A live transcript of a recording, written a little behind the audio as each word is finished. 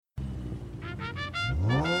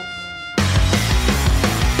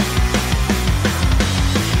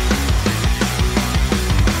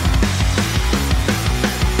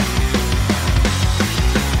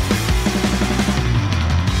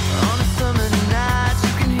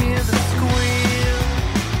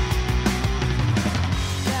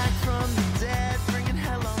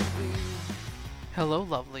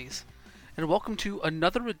ladies, and welcome to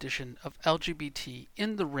another edition of LGBT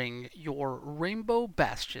in the Ring, your rainbow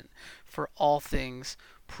bastion for all things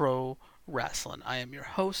pro wrestling. I am your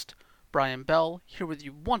host, Brian Bell, here with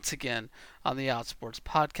you once again on the Outsports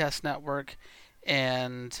Podcast Network,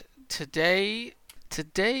 and today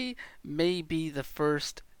may be the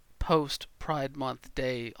first post Pride Month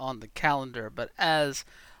day on the calendar, but as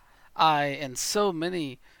I and so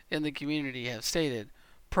many in the community have stated,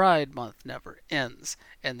 Pride Month never ends.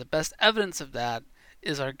 And the best evidence of that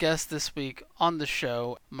is our guest this week on the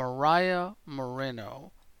show, Mariah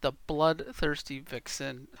Moreno, the bloodthirsty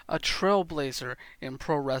vixen, a trailblazer in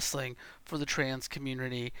pro wrestling for the trans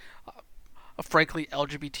community, frankly,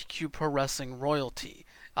 LGBTQ pro wrestling royalty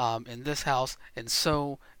in this house and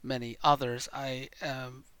so many others. I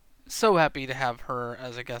am so happy to have her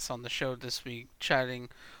as a guest on the show this week, chatting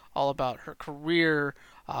all about her career,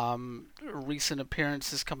 recent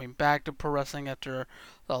appearances coming back to pro wrestling after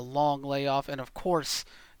a long layoff, and of course,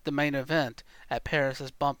 the main event at Paris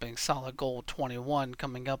is Bumping Solid Gold 21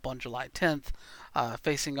 coming up on July 10th,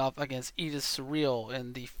 facing off against Edith Surreal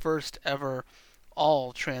in the first ever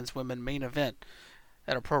all trans women main event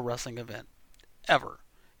at a pro wrestling event ever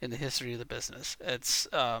in the history of the business. It's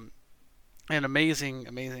an amazing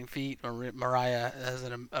feat. Mariah has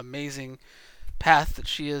an amazing path that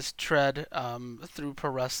she has tread through pro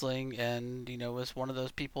wrestling, and is one of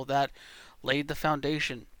those people that laid the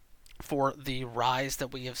foundation for the rise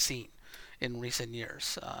that we have seen in recent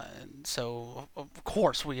years. And so, of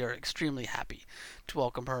course, we are extremely happy to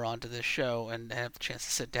welcome her onto this show and have the chance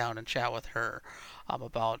to sit down and chat with her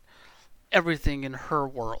about everything in her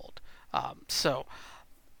world. So,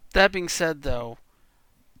 that being said, though,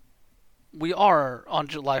 we are on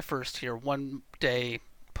July 1st here, one day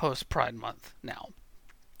post Pride Month now.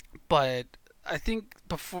 But I think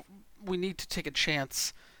before we need to take a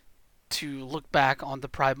chance to look back on the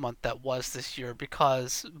Pride Month that was this year,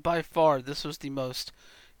 because by far this was the most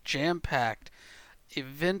jam-packed,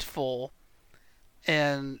 eventful,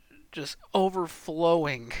 and just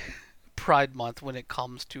overflowing Pride Month when it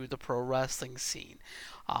comes to the pro wrestling scene.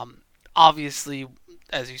 Obviously,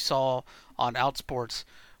 as you saw on Outsports,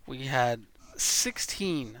 we had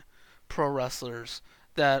 16 pro wrestlers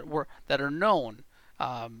that are known,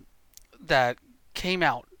 that came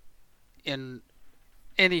out in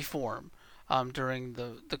any form during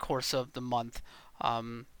the course of the month,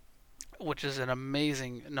 which is an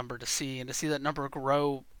amazing number to see, and to see that number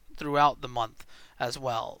grow throughout the month as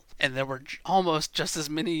well. And there were almost just as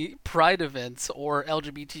many Pride events or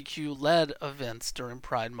LGBTQ-led events during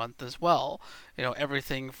Pride Month as well.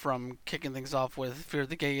 Everything from kicking things off with Fear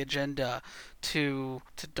the Gay Agenda to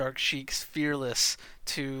Dark Sheik's Fearless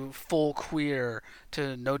to Full Queer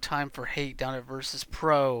to No Time for Hate down at Versus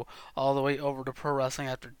Pro, all the way over to Pro Wrestling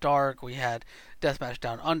After Dark. We had Deathmatch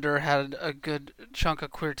Down Under, had a good chunk of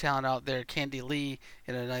queer talent out there. Candy Lee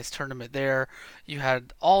in a nice tournament there. You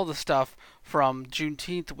had all the stuff from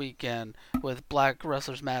Juneteenth weekend with Black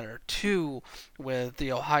Wrestlers Matter 2, with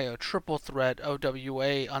the Ohio Triple Threat,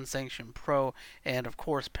 OWA, Unsanctioned Pro, and of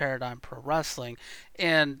course Paradigm Pro Wrestling.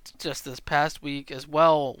 And just this past week as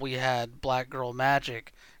well, we had Black Girl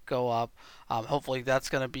Magic go up. Hopefully that's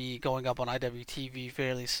going to be going up on IWTV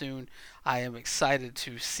fairly soon. I am excited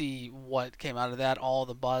to see what came out of that. All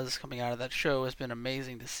the buzz coming out of that show has been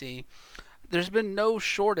amazing to see. There's been no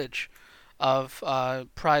shortage of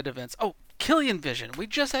Pride events. Oh, Killian Vision. We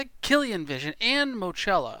just had Killian Vision and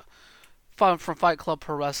Mochella from Fight Club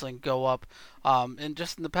Pro Wrestling go up in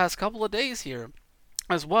just in the past couple of days here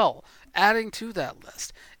as well, adding to that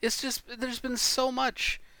list. It's just, there's been so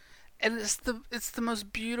much, and it's the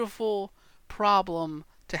most beautiful problem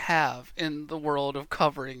to have in the world of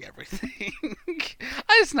covering everything.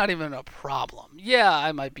 It's not even a problem. Yeah,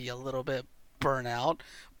 I might be a little bit burnout,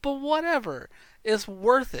 but whatever. Is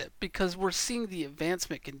worth it because we're seeing the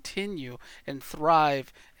advancement continue and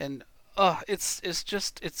thrive, and it's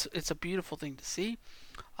a beautiful thing to see,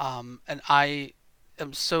 and I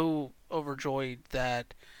am so overjoyed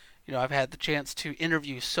that I've had the chance to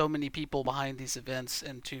interview so many people behind these events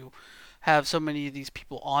and to have so many of these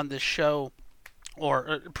people on this show,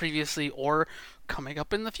 or previously or coming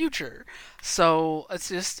up in the future. So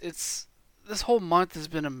it's this whole month has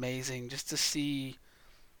been amazing just to see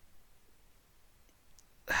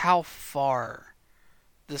how far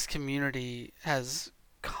this community has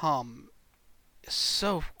come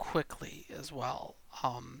so quickly as well.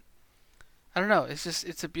 I don't know.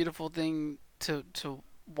 It's a beautiful thing to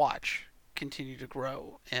watch continue to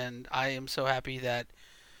grow, and I am so happy that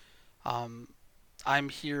I'm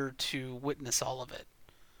here to witness all of it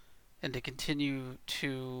and to continue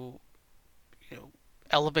to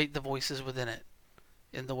elevate the voices within it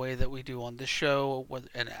in the way that we do on this show,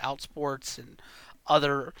 and Outsports and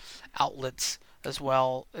other outlets as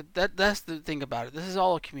well. That's the thing about it. This is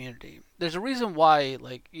all a community. There's a reason why,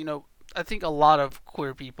 like, I think a lot of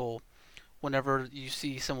queer people, whenever you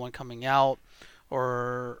see someone coming out,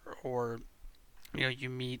 or you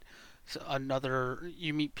meet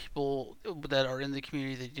you meet people that are in the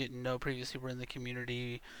community that you didn't know previously were in the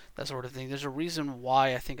community, that sort of thing. There's a reason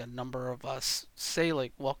why I think a number of us say,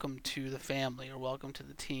 like, welcome to the family or welcome to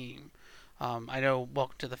the team. I know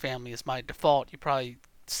welcome to the family is my default. You probably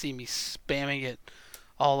see me spamming it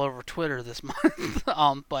all over Twitter this month.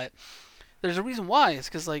 But there's a reason why. It's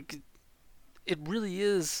because, like, it really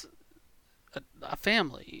is a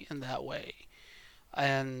family in that way.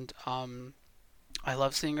 And I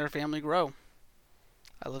love seeing our family grow.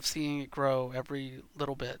 I love seeing it grow every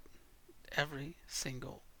little bit, every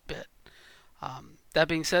single bit. That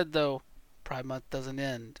being said, though, Pride Month doesn't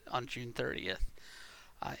end on June 30th.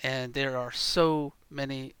 And there are so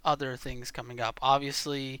many other things coming up.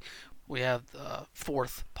 Obviously, we have the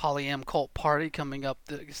fourth Polyam Cult Party coming up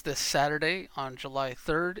this Saturday on July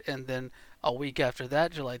 3rd, and then a week after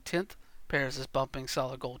that, July 10th, Paris is bumping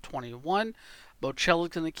Solid Gold 21. Bochella's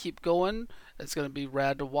going to keep going. It's going to be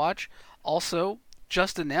rad to watch. Also,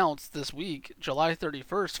 just announced this week, July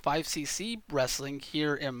 31st, 5cc Wrestling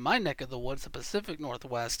here in my neck of the woods, the Pacific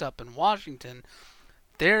Northwest, up in Washington.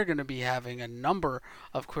 They're going to be having a number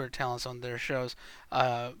of queer talents on their shows.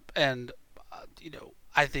 And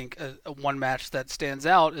I think one match that stands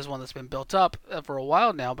out is one that's been built up for a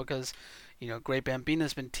while now because, Great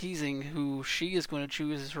Bambina's been teasing who she is going to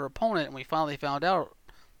choose as her opponent, and we finally found out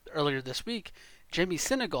earlier this week. Jamie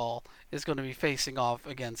Senegal is going to be facing off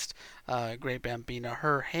against Great Bambina,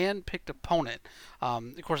 her hand-picked opponent.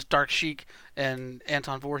 Of course, Dark Sheik and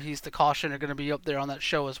Anton Voorhees, the Caution, are going to be up there on that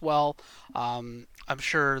show as well. I'm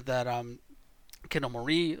sure that Kendall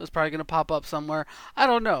Marie is probably going to pop up somewhere. I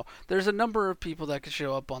don't know. There's a number of people that could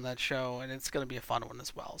show up on that show, and it's going to be a fun one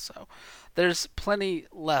as well. So there's plenty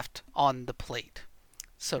left on the plate,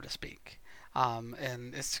 so to speak.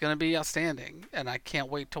 And it's going to be outstanding, and I can't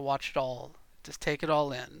wait to watch it all. Just take it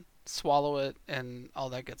all in, swallow it, and all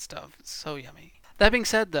that good stuff. It's so yummy. That being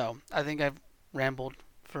said, though, I think I've rambled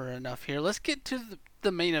for enough here. Let's get to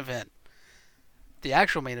the main event, the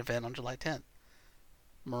actual main event on July 10th.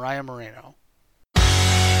 Mariah Moreno.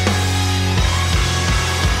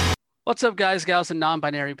 What's up, guys, gals, and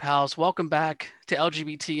non-binary pals? Welcome back to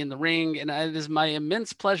LGBT in the Ring, and it is my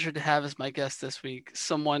immense pleasure to have as my guest this week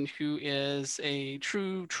someone who is a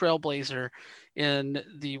true trailblazer in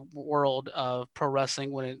the world of pro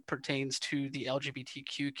wrestling when it pertains to the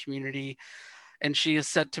LGBTQ community, and she is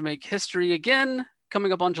set to make history again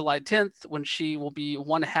coming up on July 10th when she will be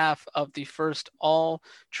one half of the first all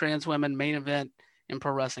trans women main event in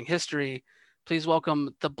pro wrestling history. Please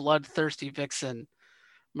welcome the bloodthirsty vixen,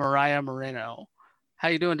 Mariah Moreno. How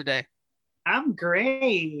you doing today? I'm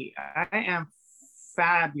great. I am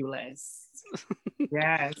fabulous.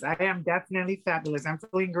 Yes, I am definitely fabulous. I'm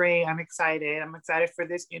feeling great. I'm excited. I'm excited for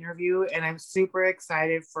this interview, and I'm super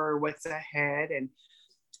excited for what's ahead and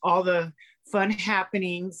all the fun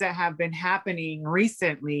happenings that have been happening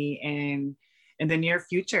recently and in the near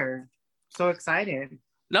future. So excited.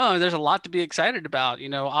 No, there's a lot to be excited about.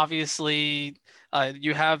 Obviously,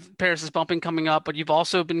 you have Paris is Bumping coming up, but you've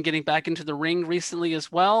also been getting back into the ring recently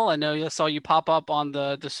as well. I know I saw you pop up on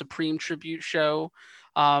the Supreme Tribute show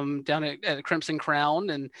down at Crimson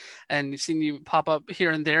Crown, and you've seen you pop up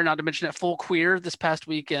here and there, not to mention at Full Queer this past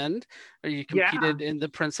weekend, where you competed in the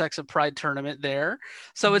Princess of Pride tournament there.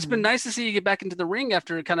 So it's been nice to see you get back into the ring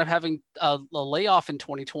after kind of having a layoff in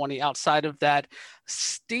 2020 outside of that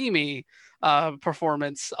steamy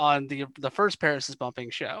performance on the first Paris is Bumping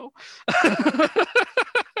show.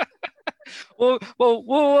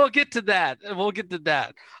 We'll get to that. We'll get to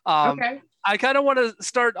that. Okay. I kind of want to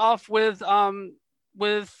start off with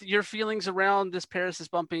your feelings around this Paris is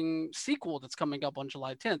Bumping sequel that's coming up on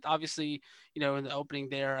July 10th. Obviously, in the opening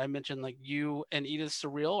there, I mentioned like you and Edith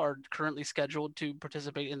Surreal are currently scheduled to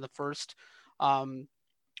participate in the first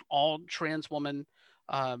all trans woman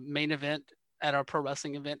main event at our pro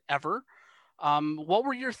wrestling event ever. What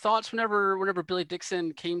were your thoughts whenever Billy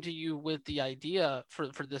Dixon came to you with the idea for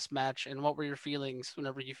this match, and what were your feelings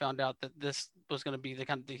whenever you found out that this was going to be the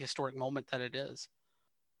kind of the historic moment that it is?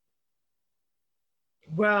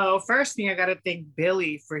 Well, first thing, I got to thank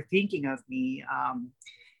Billy for thinking of me,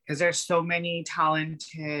 because there's so many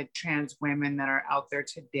talented trans women that are out there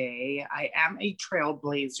today. I am a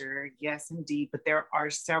trailblazer, yes, indeed, but there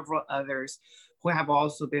are several others who have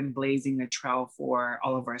also been blazing the trail for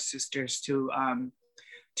all of our sisters to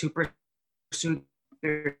pursue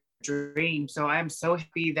their dream. So I'm so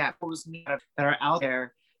happy that those that are out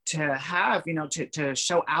there to have, to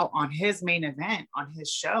show out on his main event, on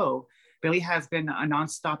his show. Billy has been a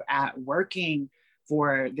nonstop at working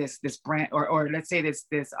for this brand, or let's say this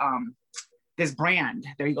brand.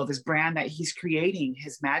 There you go, this brand that he's creating,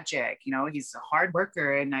 his magic. He's a hard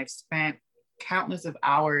worker, and I've spent countless of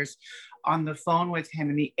hours on the phone with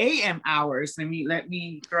him in the AM hours. Let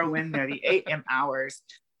me throw in there the AM hours,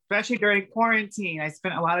 especially during quarantine. I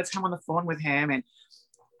spent a lot of time on the phone with him, and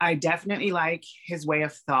I definitely like his way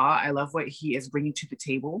of thought. I love what he is bringing to the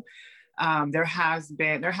table. There have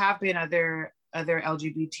been other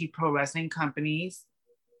LGBT pro wrestling companies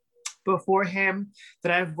before him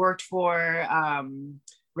that I've worked for.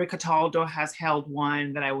 Rick Cataldo has held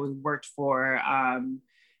one that I worked for.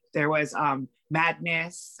 There was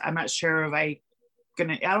Madness. I'm not sure if I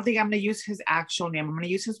don't think I'm gonna use his actual name. I'm gonna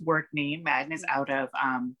use his work name, Madness, out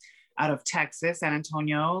of Texas, San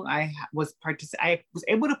Antonio. I was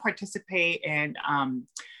able to participate in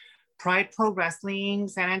Pride Pro Wrestling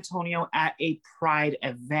San Antonio at a Pride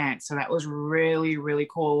event. So that was really, really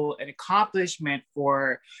cool. An accomplishment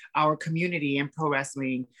for our community in pro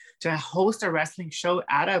wrestling to host a wrestling show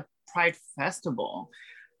at a Pride festival.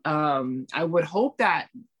 I would hope that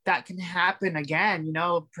can happen again,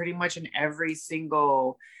 pretty much in every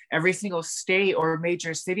single state or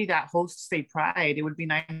major city that hosts a Pride. It would be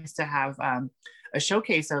nice to have a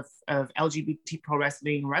showcase of LGBT pro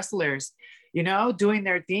wrestling wrestlers, doing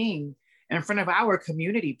their thing in front of our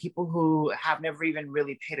community, people who have never even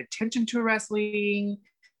really paid attention to wrestling.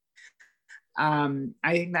 I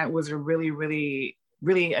think that was a really, really,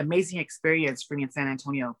 really amazing experience for me in San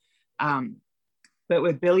Antonio. But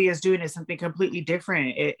what Billy is doing is something completely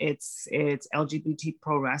different. It's LGBT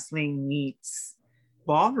pro wrestling meets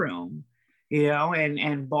ballroom,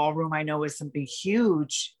 and ballroom I know is something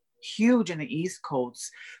huge in the East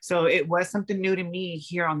Coast. So it was something new to me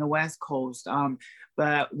here on the West Coast.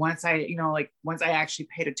 But once I actually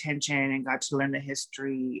paid attention and got to learn the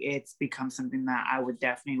history, it's become something that I would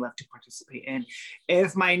definitely love to participate in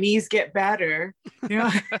if my knees get better.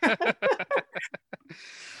 I'm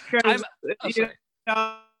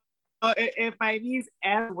if my knees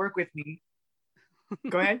ever work with me.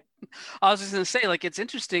 Go ahead. I was just gonna say, it's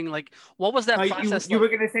interesting. What was that process? You were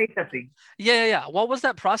gonna say something. Yeah. What was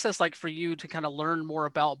that process like for you to kind of learn more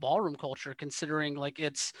about ballroom culture, considering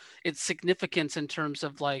its significance in terms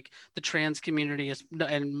of the trans community,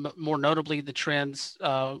 and more notably the trans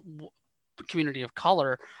community of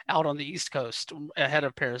color out on the East Coast ahead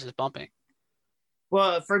of Paris's bumping?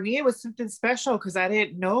 Well, for me, it was something special because I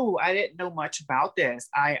didn't know much about this.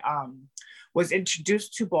 I was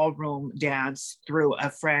introduced to ballroom dance through a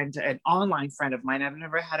friend, an online friend of mine. I've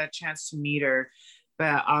never had a chance to meet her,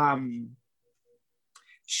 but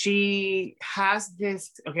she has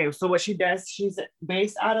this. Okay, so what she does, she's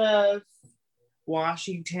based out of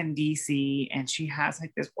Washington, D.C., and she has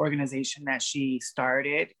this organization that she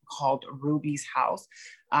started called Ruby's House.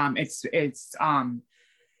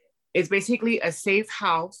 It's basically a safe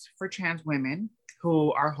house for trans women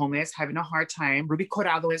who are homeless, having a hard time. Ruby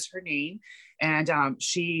Corrado is her name. And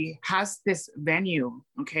she has this venue,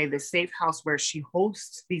 this safe house where she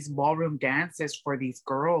hosts these ballroom dances for these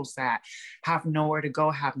girls that have nowhere to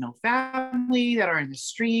go, have no family, that are in the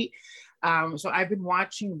street. So I've been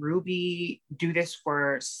watching Ruby do this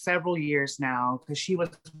for several years now, because she was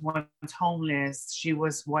once homeless. She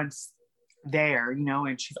was once there,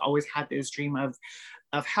 and she's always had this dream of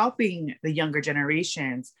helping the younger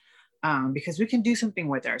generations, because we can do something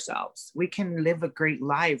with ourselves. We can live a great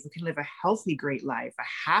life. We can live a healthy, great life,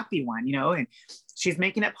 a happy one, and she's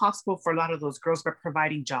making it possible for a lot of those girls by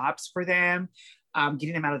providing jobs for them,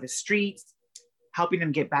 getting them out of the streets, helping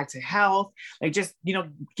them get back to health,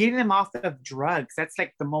 getting them off of drugs. That's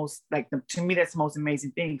the most, to me, that's the most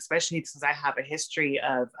amazing thing, especially since I have a history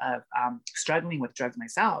of struggling with drugs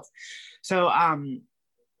myself. So,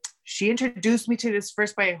 she introduced me to this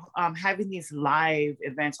first by having these live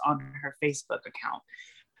events on her Facebook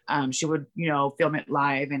account. She would, film it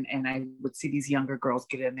live, and I would see these younger girls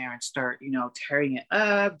get in there and start, tearing it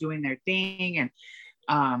up, doing their thing. And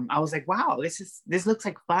I was like, wow, this looks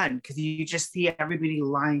like fun, because you just see everybody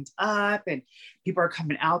lined up and people are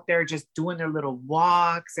coming out there just doing their little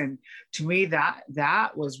walks. And to me,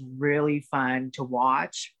 that was really fun to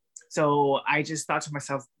watch. So I just thought to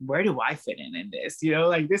myself, where do I fit in this?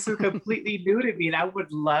 This is completely new to me, and I would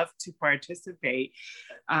love to participate.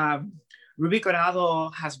 Ruby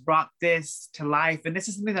Corrado has brought this to life, and this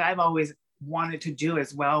is something that I've always wanted to do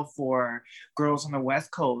as well for girls on the West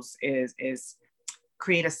Coast, is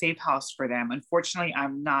create a safe house for them. Unfortunately,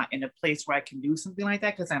 I'm not in a place where I can do something like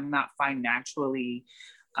that, because I'm not financially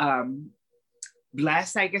um,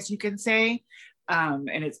 blessed, I guess you can say. And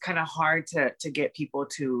it's kind of hard to get people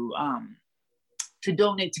to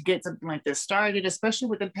donate to get something like this started, especially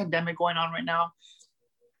with the pandemic going on right now.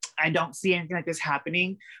 I don't see anything like this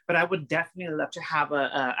happening, but I would definitely love to have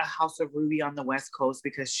a House of Ruby on the West Coast,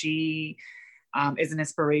 because she is an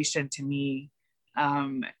inspiration to me.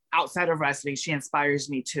 Outside of wrestling, she inspires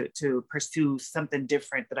me to pursue something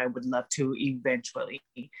different that I would love to eventually.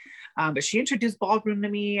 But she introduced ballroom to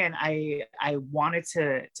me, and I wanted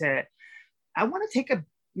to I want to take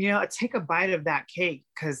a bite of that cake,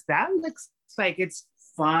 because that looks like it's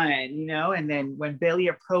fun, And then when Billy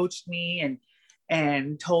approached me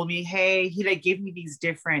and told me, hey, he like gave me these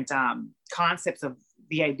different concepts of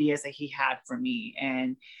the ideas that he had for me,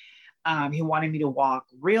 and he wanted me to walk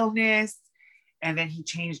realness. And then he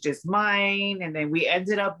changed his mind. And then he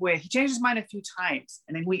changed his mind a few times.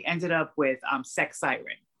 And then we ended up with Sex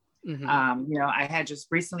Siren. Mm-hmm. I had just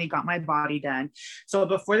recently got my body done. So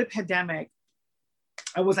before the pandemic,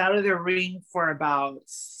 I was out of the ring for about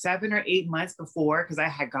 7 or 8 months before, because I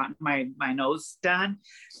had gotten my nose done.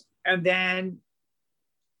 And then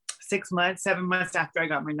 7 months after I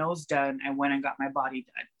got my nose done, I went and got my body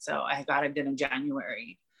done. So I got it done in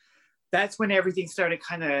January. That's when everything started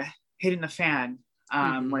kind of hitting the fan.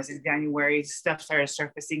 Was in January, stuff started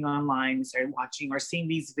surfacing online, started watching or seeing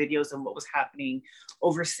these videos of what was happening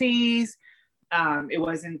overseas. It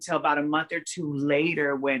wasn't until about a month or two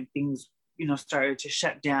later when things, started to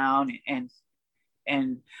shut down, and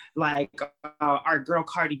like our girl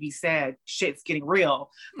Cardi B said, shit's getting real.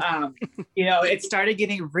 It started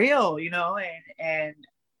getting real, and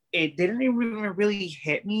it didn't even really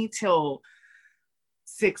hit me till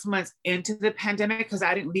 6 months into the pandemic, because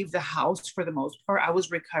I didn't leave the house for the most part. I was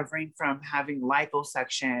recovering from having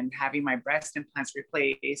liposuction, having my breast implants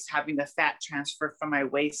replaced, having the fat transfer from my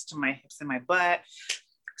waist to my hips and my butt.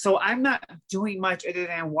 So I'm not doing much other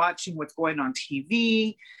than watching what's going on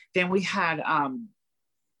TV. Then we had all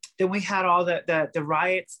the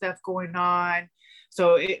riot stuff going on.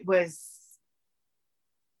 So it was,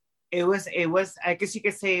 I guess you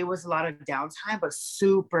could say it was a lot of downtime, but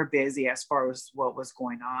super busy as far as what was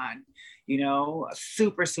going on,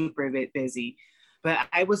 super, super busy. But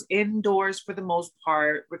I was indoors for the most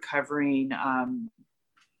part, recovering. I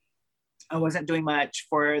wasn't doing much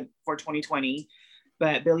for 2020,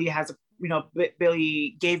 but Billy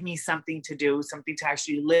gave me something to do, something to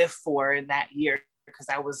actually live for in that year, because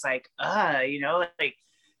I was like, like,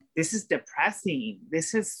 this is depressing.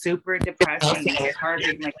 This is super depressing. It's hard.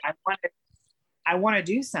 Like, I want to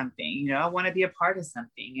do something, I want to be a part of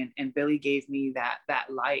something. And Billy gave me that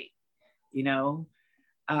light, he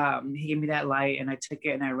gave me that light, and I took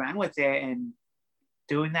it and I ran with it. And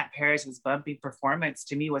doing that Paris is Bumping performance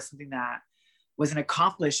to me was something that was an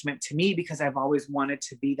accomplishment to me, because I've always wanted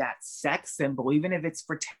to be that sex symbol, even if it's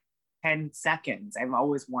for 10 seconds. I've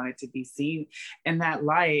always wanted to be seen in that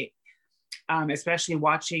light. Especially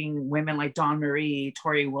watching women like Dawn Marie,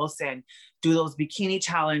 Tori Wilson do those bikini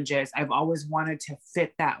challenges. I've always wanted to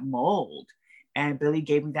fit that mold, and Billy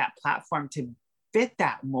gave me that platform to fit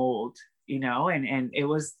that mold, and it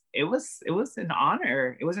was an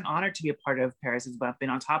honor. It was an honor to be a part of Paris is Bumping.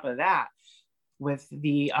 On top of that, with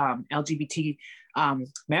the LGBT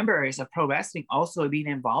members of pro wrestling also being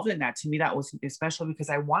involved in that, to me that was special, because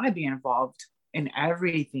I want to be involved in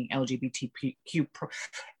everything LGBTQ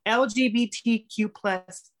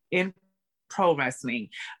plus in pro wrestling.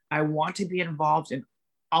 I want to be involved in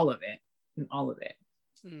all of it.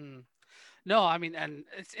 No, I mean, and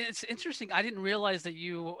it's interesting. I didn't realize that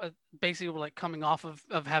you basically were like coming off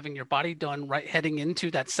of having your body done, right, heading into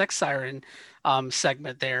that Sex Siren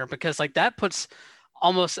segment there, because like that puts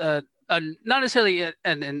almost a not necessarily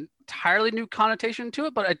an entirely new connotation to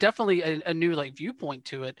it, but definitely a new like viewpoint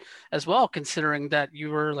to it as well, considering that you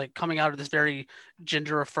were like coming out of this very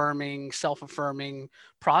gender affirming, self-affirming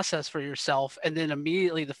process for yourself, and then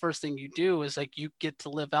immediately the first thing you do is like you get to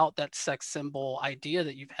live out that sex symbol idea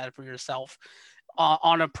that you've had for yourself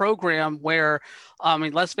on a program where, I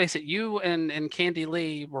mean, let's face it, you and Candy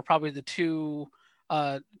Lee were probably the two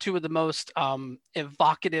of the most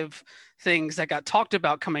evocative things that got talked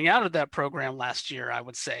about coming out of that program last year, I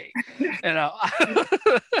would say.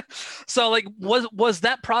 So like, was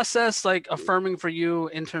that process like affirming for you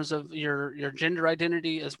in terms of your gender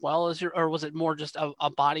identity as well as or was it more just a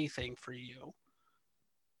body thing for you?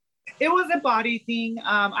 It was a body thing.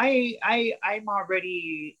 I'm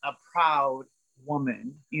already a proud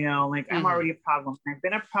woman, I'm already a proud woman. I've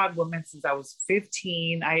been a proud woman since I was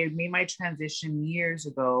 15. I made my transition years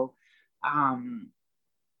ago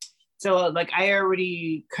So like I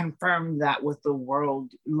already confirmed that with the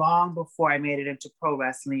world long before I made it into pro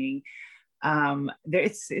wrestling.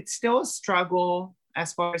 It's still a struggle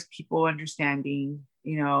as far as people understanding,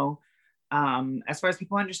 as far as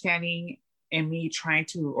people understanding and me trying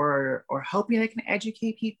to or helping I can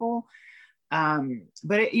educate people.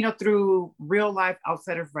 But through real life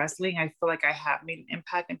outside of wrestling, I feel like I have made an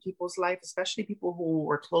impact in people's life, especially people who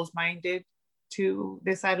were closed-minded to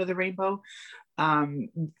this side of the rainbow. Um,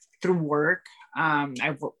 Through work,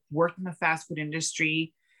 I've worked in the fast food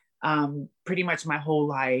industry pretty much my whole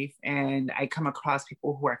life, and I come across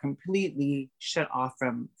people who are completely shut off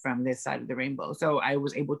from this side of the rainbow. So I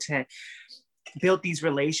was able to build these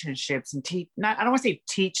relationships and teach. Not I don't want to say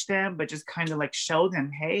teach them, but just kind of like show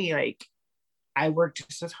them, hey, like I work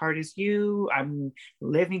just as hard as you. I'm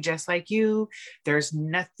living just like you. There's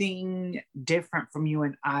nothing different from you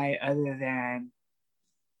and I other than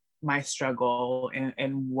my struggle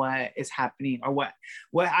and what is happening or what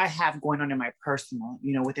I have going on in my personal,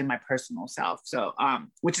 within my personal self. So,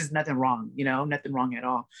 which is nothing wrong, nothing wrong at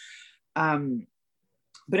all.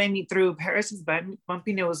 But I mean, through Paris's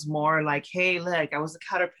bumping, it was more like, hey, look, I was a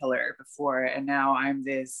caterpillar before, and now I'm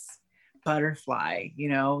this butterfly,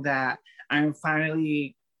 that I'm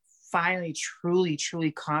finally,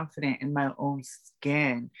 truly confident in my own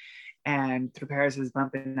skin. And through Paris's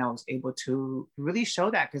bumping, I was able to really show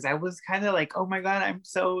that because I was kind of like, oh my God, I'm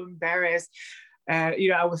so embarrassed.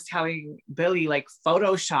 I was telling Billy, like,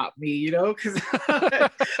 Photoshop me, because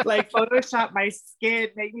like Photoshop my skin,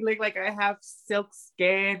 make me look like I have silk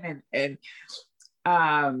skin. And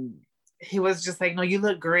he was just like, no, you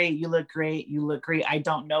look great. You look great. You look great. I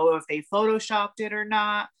don't know if they Photoshopped it or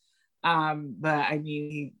not. But I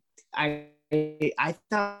mean, I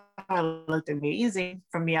thought I looked amazing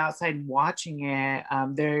from the outside watching it.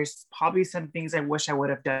 There's probably some things I wish I would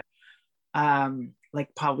have done,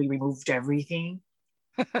 like probably removed everything.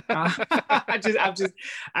 I'm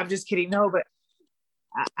just kidding. No, but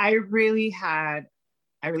I really had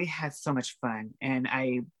so much fun, and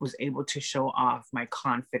I was able to show off my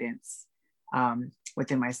confidence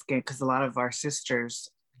within my skin because a lot of our sisters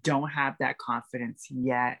don't have that confidence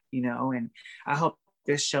yet, and I hope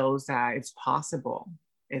this shows that it's possible.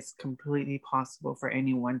 It's completely possible for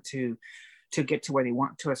anyone to get to where they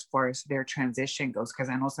want to as far as their transition goes. Because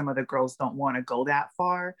I know some of the girls don't want to go that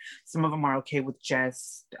far. Some of them are okay with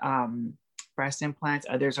just breast implants.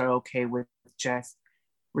 Others are okay with just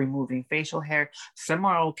removing facial hair. Some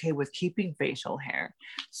are okay with keeping facial hair.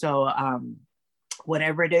 So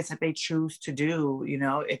whatever it is that they choose to do,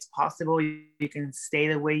 it's possible. You can stay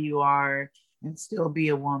the way you are and still be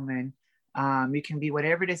a woman. You can be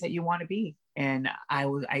whatever it is that you want to be. And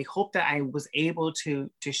I hope that I was able to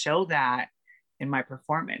show that in my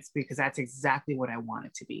performance because that's exactly what I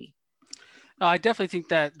wanted to be. I definitely think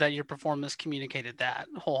that your performance communicated that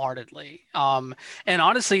wholeheartedly. And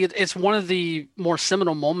honestly, it's one of the more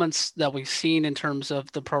seminal moments that we've seen in terms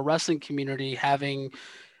of the pro wrestling community having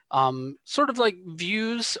sort of like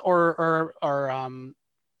views or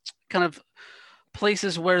kind of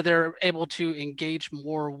places where they're able to engage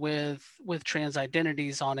more with trans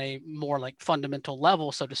identities on a more like fundamental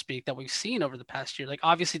level, so to speak, that we've seen over the past year. Like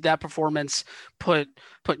obviously that performance put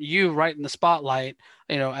you right in the spotlight,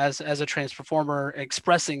 as a trans performer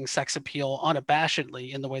expressing sex appeal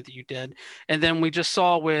unabashedly in the way that you did. And then we just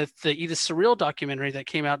saw with the Edith Surreal documentary that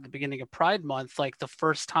came out at the beginning of Pride Month, like the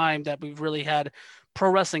first time that we've really had pro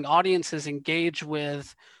wrestling audiences engage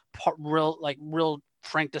with real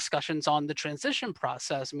frank discussions on the transition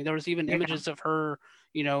process. I mean, there was even images of her,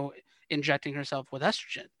 injecting herself with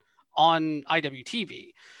estrogen on IWTV.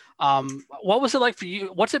 What was it like for you?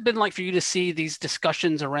 What's it been like for you to see these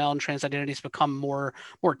discussions around trans identities become more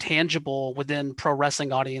tangible within pro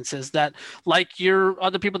wrestling audiences that, like your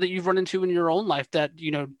other people that you've run into in your own life that,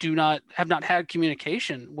 have not had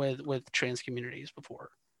communication with trans communities before?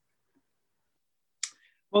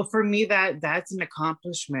 Well, for me, that's an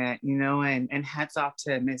accomplishment, and hats off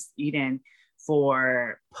to Miss Eden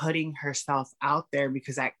for putting herself out there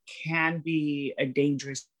because that can be a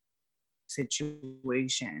dangerous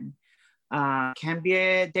situation. Can be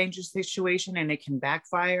a dangerous situation and it can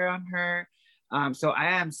backfire on her. So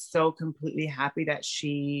I am so completely happy that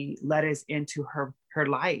she let us into her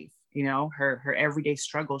life, her everyday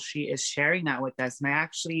struggle. She is sharing that with us. And I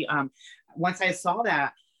actually, once I saw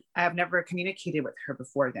that, I have never communicated with her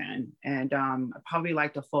before then. And I probably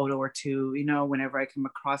liked a photo or two, whenever I come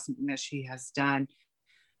across something that she has done.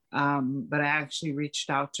 But I actually reached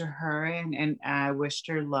out to her and I wished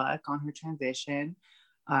her luck on her transition,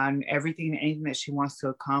 on anything that she wants to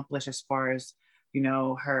accomplish as far as,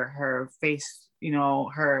 her face,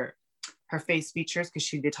 her her face features, because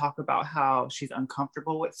she did talk about how she's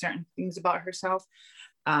uncomfortable with certain things about herself.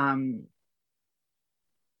 um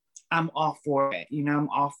I'm all for it. You know, I'm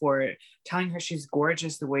all for it. Telling her she's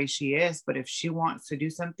gorgeous the way she is, but if she wants to do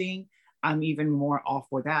something, I'm even more all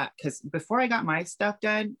for that. Because before I got my stuff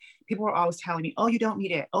done, people were always telling me, "Oh, you don't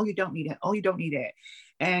need it. Oh, you don't need it. Oh, you don't need it."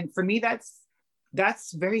 And for me,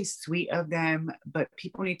 that's very sweet of them. But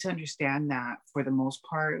people need to understand that for the most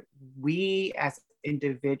part, we as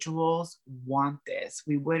individuals want this.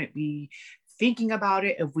 We wouldn't be thinking about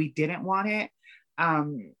it if we didn't want it.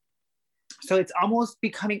 Um, so it's almost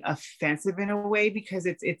becoming offensive in a way, because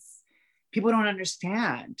it's people don't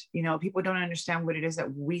understand, you know, people don't understand what it is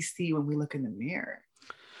that we see when we look in the mirror.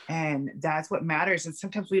 And that's what matters. And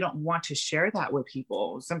sometimes we don't want to share that with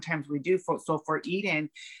people. Sometimes we do. So for Eden,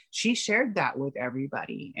 she shared that with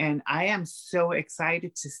everybody. And I am so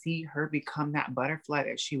excited to see her become that butterfly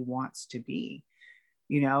that she wants to be.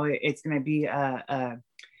 You know, it's going to be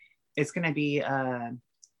it's going to be and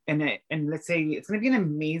let's say it's going to be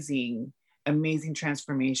an amazing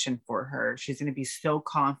transformation for her. She's going to be so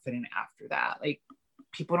confident after that. Like,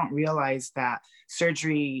 people don't realize that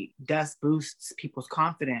surgery does boost people's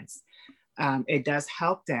confidence. It does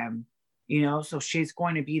help them, you know. So she's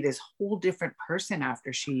going to be this whole different person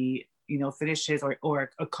after she, you know, finishes or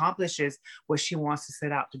accomplishes what she wants to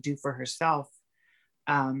set out to do for herself.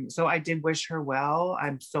 So I did wish her well.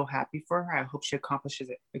 I'm so happy for her. I hope she accomplishes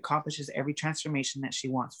every transformation that she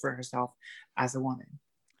wants for herself as a woman.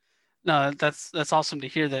 No, that's awesome to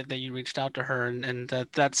hear that you reached out to her, and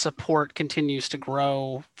that support continues to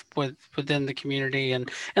grow within the community. And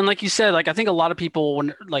like you said, like I think a lot of people,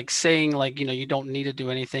 when like saying like, you know, you don't need to do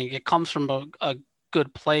anything, it comes from a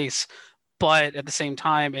good place, but at the same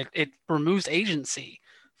time it removes agency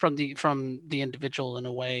from the individual in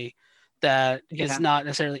a way that Yeah, is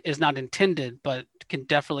not intended, but can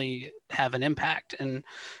definitely have an impact. And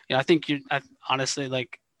you know, I think honestly,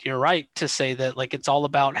 like, you're right to say that, like, it's all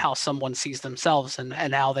about how someone sees themselves and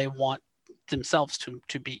how they want themselves to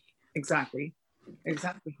be. exactly.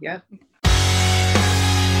 Exactly. Yeah.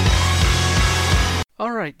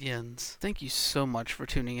 All right, Jens. Thank you so much for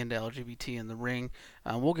tuning into LGBT in the Ring.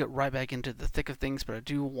 We'll get right back into the thick of things, but I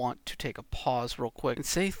do want to take a pause real quick and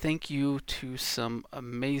say thank you to some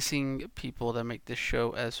amazing people that make this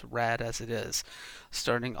show as rad as it is.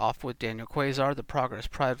 Starting off with Daniel Quasar. The Progress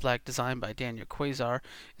Pride flag designed by Daniel Quasar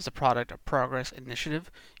is a product of Progress Initiative.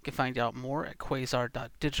 You can find out more at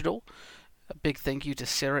quasar.digital. A big thank you to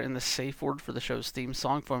Sarah in the Safe Word for the show's theme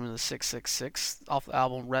song, Formula 666, off the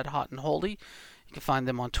album Red Hot and Holy. You can find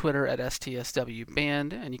them on Twitter at STSW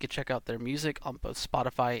Band, and you can check out their music on both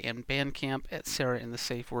Spotify and Bandcamp at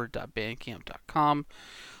sarahinthesafeword.bandcamp.com.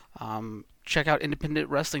 Check out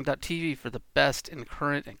independentwrestling.tv for the best in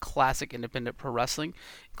current and classic independent pro wrestling,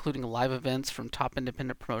 including live events from top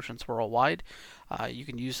independent promotions worldwide. You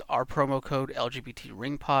can use our promo code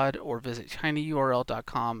LGBTRingPod or visit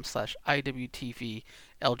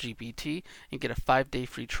tinyurl.com/IWTVLGBT and get a 5-day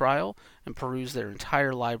free trial and peruse their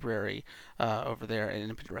entire library over there at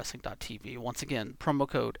independentwrestling.tv. Once again, promo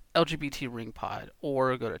code LGBTRingPod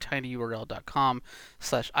or go to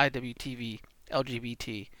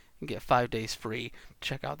tinyurl.com/IWTVLGBT and get 5 days free to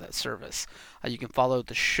check out that service. You can follow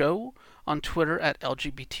the show on Twitter at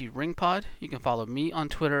LGBTRingPod. You can follow me on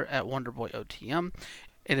Twitter at WonderboyOTM.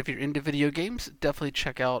 And if you're into video games, definitely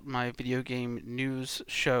check out my video game news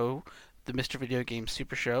show, the Mr. Video Game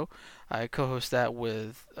Super Show. I co-host that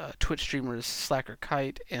with Twitch streamers Slacker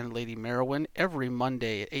Kite and Lady Merowin every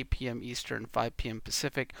Monday at 8 p.m. Eastern, 5 p.m.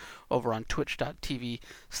 Pacific over on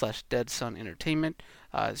twitch.tv/Dead Entertainment.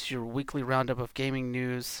 It's your weekly roundup of gaming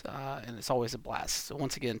news, and it's always a blast. So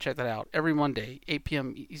once again, check that out every Monday, 8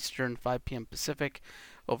 p.m. Eastern, 5 p.m. Pacific,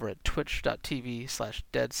 over at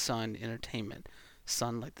twitch.tv/Dead Entertainment.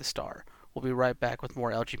 Sun like the star. We'll be right back with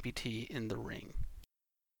more LGBT in the Ring.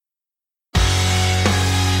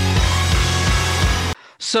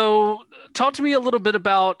 So, talk to me a little bit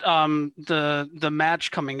about the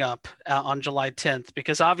match coming up on July 10th,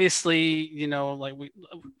 because obviously, you know, like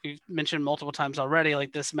we've mentioned multiple times already,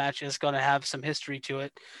 like this match is going to have some history to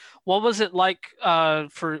it. What was it like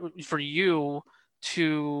for you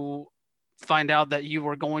to find out that you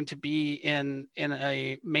were going to be in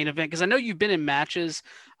a main event? Because I know you've been in matches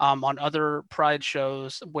on other Pride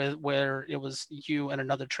shows where it was you and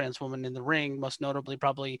another trans woman in the ring, most notably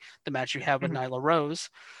probably the match you had with Nyla Rose,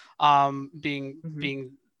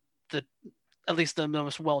 being the at least the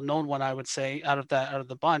most well-known one, I would say, out of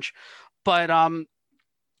the bunch. But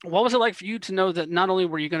what was it like for you to know that not only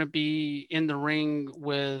were you going to be in the ring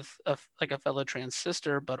with a fellow trans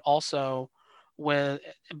sister, but also with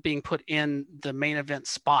being put in the main event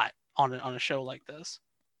spot on a show like this?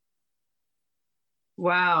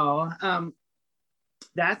 Wow.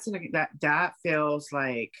 That feels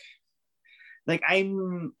like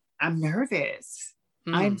I'm nervous.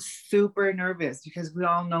 I'm Mm. super nervous because we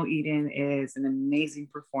all know Eden is an amazing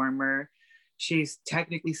performer. She's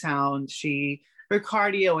technically sound. Her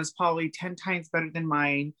cardio is probably 10 times better than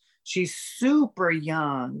mine. She's super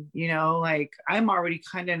young, like I'm already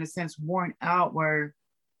kind of in a sense worn out where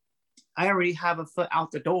I already have a foot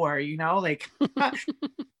out the door, like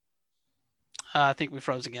I think we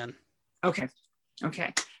froze again. okay.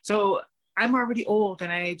 Okay. So I'm already old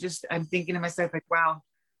and I'm thinking to myself, like, wow,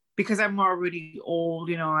 because I'm already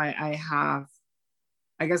old, I have,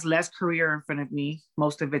 I guess, less career in front of me.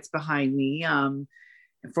 Most of it's behind me.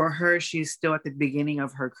 For her, she's still at the beginning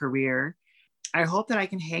of her career. I hope that I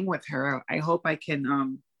can hang with her. I hope I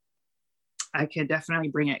can definitely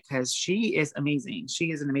bring it because she is amazing.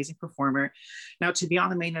 She is an amazing performer. Now, to be on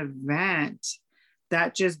the main event,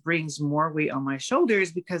 that just brings more weight on my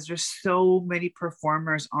shoulders because there's so many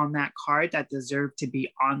performers on that card that deserve to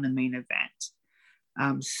be on the main event.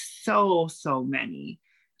 So many.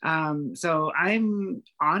 So I'm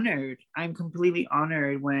honored. I'm completely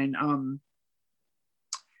honored when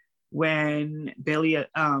Billy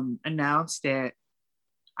announced it.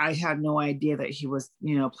 I had no idea that he was,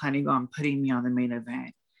 planning on putting me on the main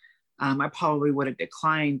event. I probably would have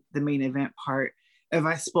declined the main event part if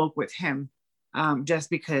I spoke with him, just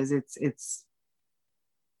because it's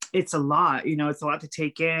a lot. It's a lot to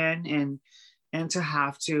take in, and to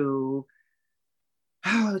have to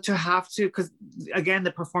because again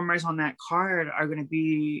the performers on that card are going to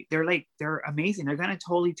be they're amazing. They're going to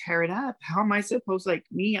totally tear it up. How am I supposed, like,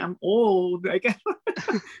 me, I'm old, like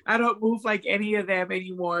I don't move like any of them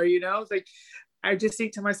anymore. It's like I just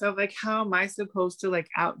think to myself, like, how am I supposed to like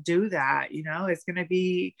outdo that? It's going to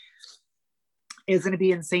be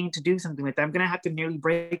insane to do something like that. I'm going to have to nearly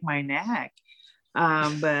break my neck. But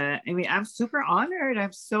I mean, I'm super honored.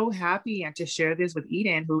 I'm so happy and to share this with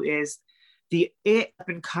Eden, who is the up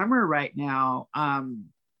and comer right now. I'm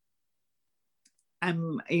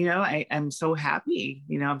so happy.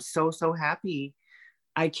 I'm so happy.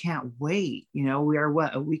 I can't wait. We are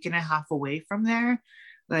what, a week and a half away from there,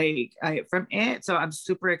 from it. So I'm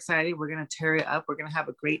super excited. We're gonna tear it up. We're gonna have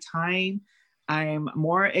a great time. I'm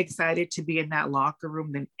more excited to be in that locker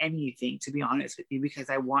room than anything, to be honest with you, because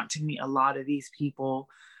I want to meet a lot of these people.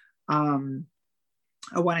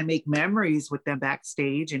 I want to make memories with them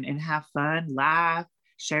backstage and have fun, laugh,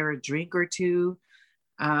 share a drink or two.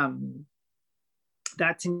 Um,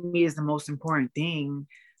 that to me is the most important thing.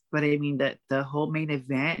 But I mean that the whole main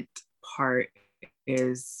event part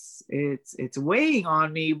it's weighing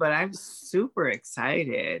on me, but I'm super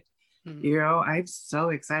excited. Mm. I'm so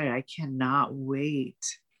excited. I cannot wait.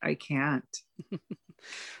 I can't.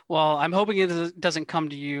 Well, I'm hoping it doesn't come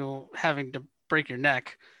to you having to break your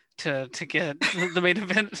neck to get the main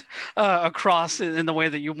event across in the way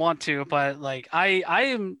that you want to. But like I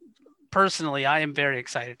am personally, I am very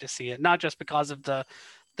excited to see it, not just because of the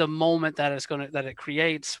moment that it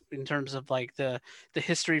creates in terms of like the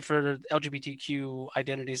history for the LGBTQ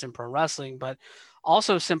identities in pro wrestling, but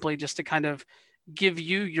also simply just to kind of give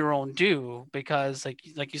you your own due, because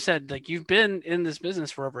like you said, like you've been in this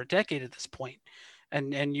business for over a decade at this point,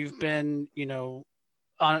 and you've been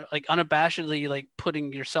like unabashedly like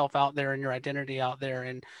putting yourself out there and your identity out there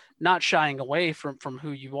and not shying away from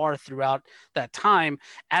who you are throughout that time,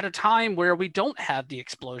 at a time where we don't have the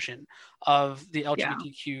explosion of the Yeah.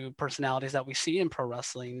 LGBTQ personalities that we see in pro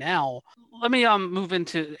wrestling now. Let me move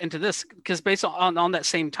into this, because based on that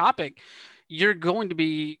same topic, you're going to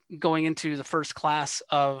be going into the first class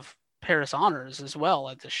of Paris honors as well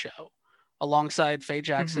at this show, alongside Faye Mm-hmm.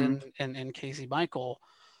 Jackson and Casey Michael.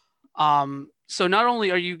 So not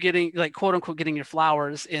only are you getting, like, quote unquote, getting your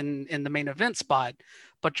flowers in the main event spot,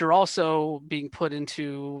 but you're also being put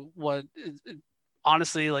into what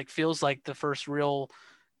honestly like feels like the first real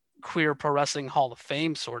queer pro wrestling Hall of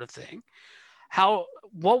Fame sort of thing. How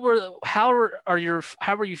are you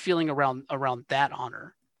feeling around that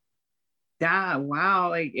honor? Wow.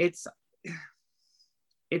 Like it's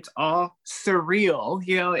all surreal.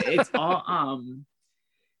 It's all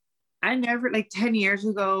I never, like, 10 years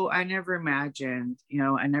ago, I never imagined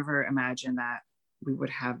that we would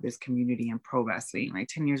have this community in pro wrestling. Like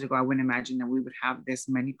 10 years ago, I wouldn't imagine that we would have this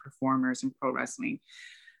many performers in pro wrestling.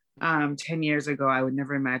 10 years ago, I would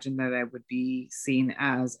never imagine that I would be seen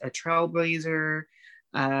as a trailblazer,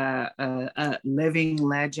 a living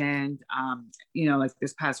legend. Like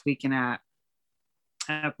this past weekend at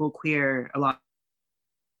Full Queer, a lot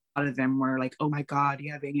of them were like, "Oh my God, do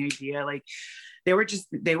you have any idea?" Like they were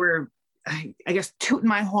I guess tooting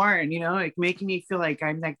my horn, like making me feel like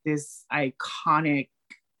I'm like this iconic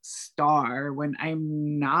star when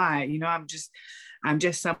I'm not. I'm just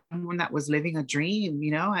someone that was living a dream.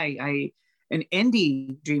 I an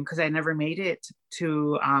indie dream because I never made it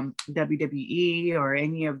to WWE or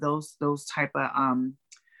any of those type of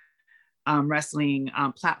wrestling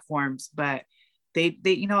platforms, but they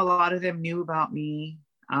a lot of them knew about me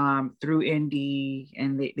through indie,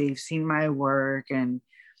 and they've seen my work. And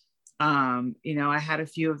I had a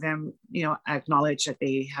few of them, acknowledge that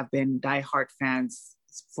they have been diehard fans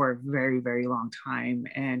for a very, very long time.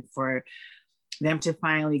 And for them to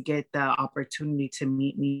finally get the opportunity to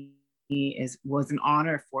meet me was an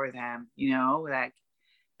honor for them, like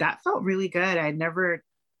that felt really good. I never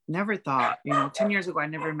thought, 10 years ago, I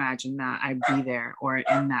never imagined that I'd be there or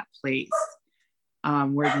in that place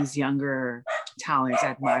where these younger talents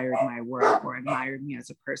admired my work or admired me as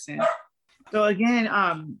a person. So again,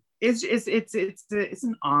 it's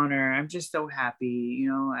an honor. I'm just so happy.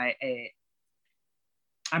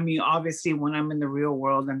 I mean, obviously, when I'm in the real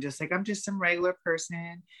world, I'm just some regular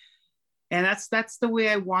person, and that's the way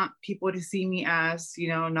I want people to see me as.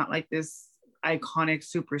 Not like this iconic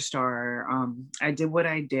superstar. I did what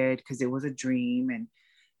I did because it was a dream,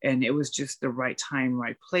 and it was just the right time,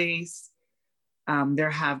 right place. There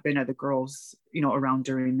have been other girls, around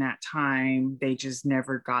during that time. They just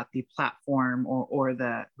never got the platform or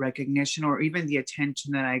the recognition or even the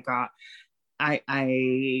attention that I got.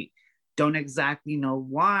 I don't exactly know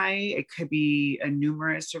why. It could be a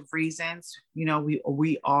numerous of reasons.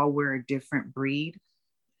 We all were a different breed.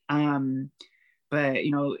 But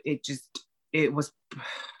it was,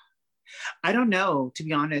 I don't know, to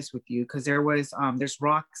be honest with you, because there's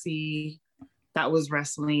Roxy that was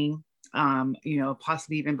wrestling,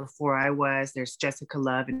 possibly even before I was. There's Jessica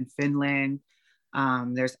Love in Finland.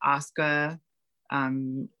 There's Asuka,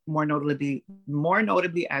 more notably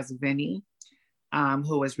as Vinny,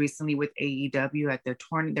 who was recently with AEW at their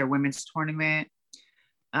women's tournament.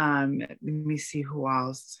 Let me see who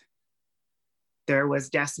else. There was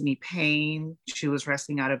Destiny Payne. She was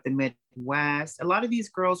wrestling out of the Midwest. A lot of these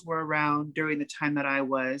girls were around during the time that I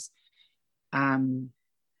was.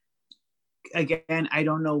 Again, I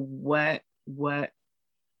don't know why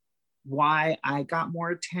I got more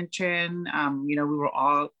attention. We were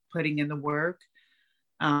all putting in the work,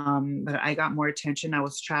 but I got more attention. I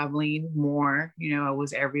was traveling more. I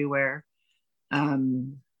was everywhere. But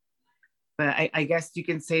I guess you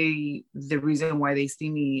can say the reason why they see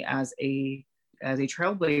me as a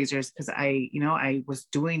trailblazer is because I was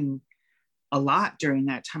doing a lot during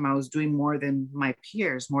that time. I was doing more than my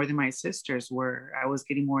peers, more than my sisters were. I was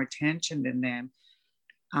getting more attention than them.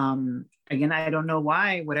 Again, I don't know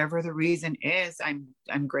why. Whatever the reason is,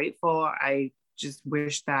 I'm grateful. I just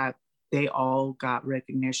wish that they all got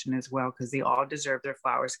recognition as well, because they all deserve their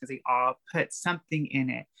flowers, because they all put something in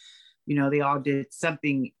it. They all did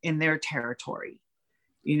something in their territory,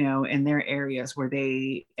 in their areas where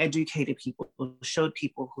they educated people, showed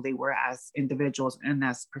people who they were as individuals and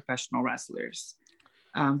as professional wrestlers.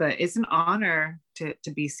 But it's an honor to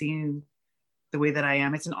be seen the way that I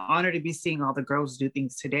am. It's an honor to be seeing all the girls do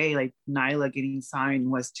things today. Like Nyla getting signed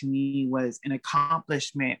was an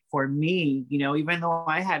accomplishment for me, even though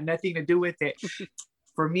I had nothing to do with it.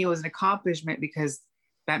 For me, it was an accomplishment because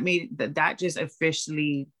that just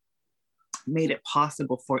officially made it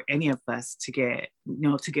possible for any of us to get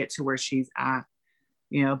to where she's at.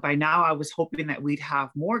 By now I was hoping that we'd have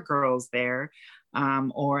more girls there,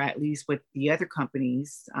 or at least with the other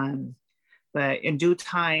companies. But in due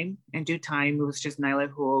time, it was just Nyla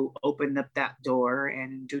who opened up that door.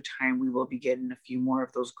 And in due time, we will be getting a few more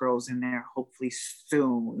of those girls in there, hopefully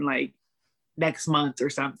soon, like next month or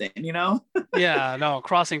something, Yeah, no,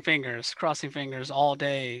 crossing fingers all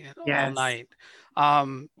day, all Yes. night.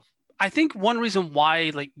 I think one reason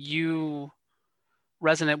why you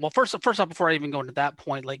resonate, well, first off, before I even go into that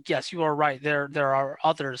point, yes, you are right. There are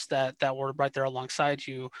others that were right there alongside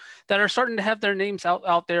you that are starting to have their names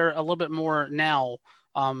out there a little bit more now.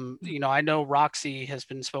 I know Roxy has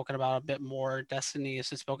been spoken about a bit more. Destiny has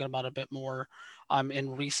been spoken about a bit more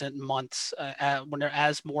in recent months,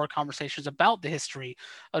 as more conversations about the history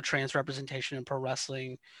of trans representation in pro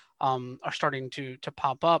wrestling are starting to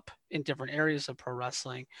pop up in different areas of pro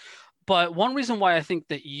wrestling. But one reason why I think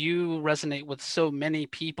that you resonate with so many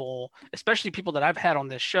people, especially people that I've had on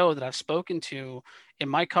this show that I've spoken to in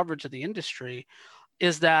my coverage of the industry,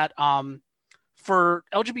 is that for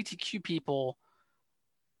LGBTQ people,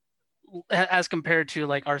 as compared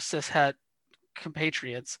to our cishet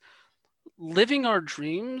compatriots, living our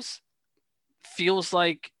dreams feels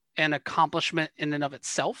like an accomplishment in and of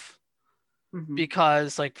itself. Mm-hmm.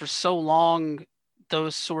 because like for so long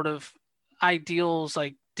those sort of ideals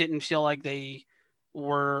like didn't feel like they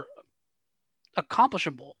were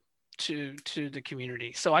accomplishable to the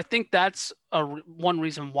community. So I think that's one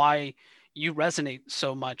reason why you resonate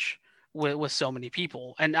so much with so many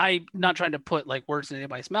people. And I'm not trying to put like words in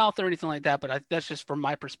anybody's mouth or anything like that, but that's just from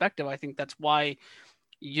my perspective. I think that's why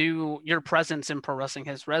your presence in pro wrestling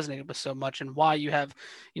has resonated with so much, and why you have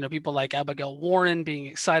people like Abigail Warren being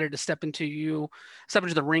excited to step into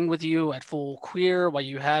the ring with you at Full Queer, why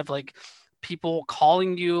you have like people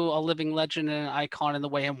calling you a living legend and an icon in the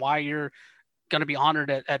way, and why you're going to be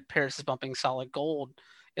honored at Paris is Bumping Solid Gold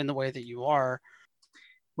in the way that you are.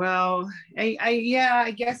 Well, yeah,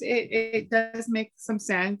 I guess it does make some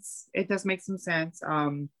sense. It does make some sense.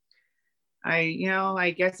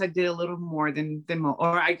 I guess I did a little more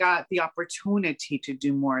or I got the opportunity to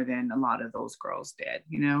do more than a lot of those girls did,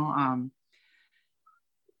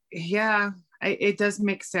 yeah, it does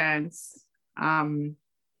make sense. I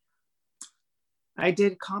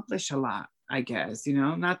did accomplish a lot, I guess,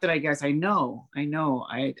 not that I guess I did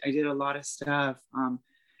a lot of stuff.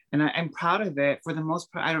 And I'm proud of it. For the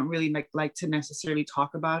most part, I don't really like to necessarily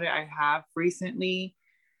talk about it. I have recently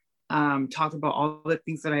talked about all the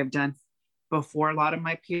things that I've done before a lot of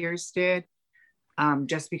my peers did,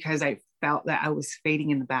 just because I felt that I was fading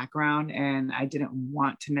in the background, and I didn't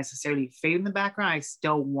want to necessarily fade in the background.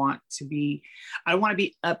 I want to be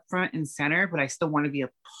up front and center, but I still want to be a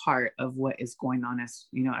part of what is going on,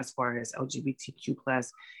 as far as LGBTQ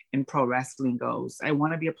plus in pro wrestling goes. I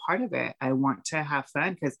want to be a part of it. I want to have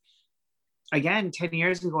fun, because again, 10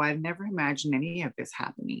 years ago, I never imagined any of this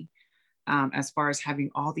happening. As far as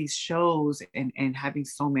having all these shows and having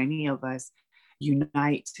so many of us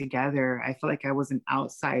unite together, I feel like I was an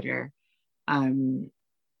outsider. When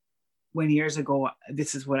years ago,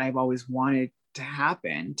 this is what I've always wanted to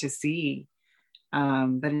happen, to see. But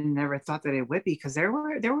I never thought that it would be, because there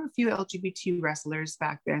were a few LGBT wrestlers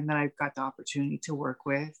back then that I got the opportunity to work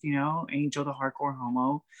with. Angel the Hardcore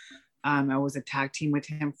Homo. I was a tag team with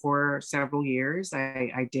him for several years.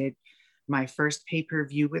 I did my first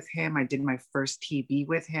pay-per-view with him. I did my first TV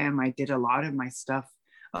with him. I did a lot of my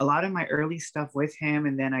early stuff with him,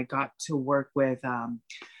 and then I got to work with oh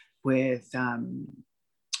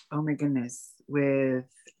my goodness, with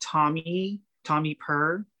Tommy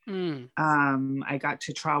Purr. I got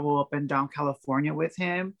to travel up and down California with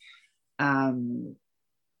him. Who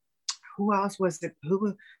else was it?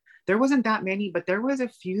 There wasn't that many, but there was a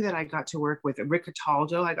few that I got to work with. Rick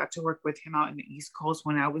Cataldo, I got to work with him out in the East Coast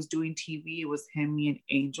when I was doing TV. It was him, me, and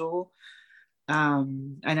Angel. I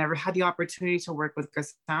never had the opportunity to work with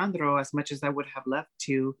Cassandro as much as I would have loved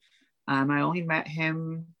to. I met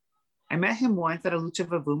him once at a Lucha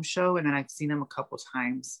Vavoom show, and then I've seen him a couple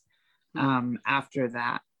times after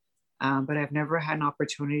that. But I've never had an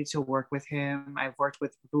opportunity to work with him. I've worked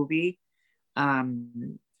with Ruby.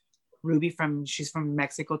 She's from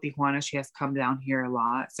Mexico, Tijuana. She has come down here a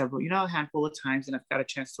lot, a handful of times, and I've got a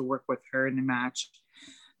chance to work with her in the match.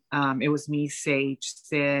 It was me, Sage,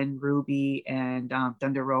 Sin, Ruby, and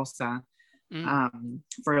Thunder Rosa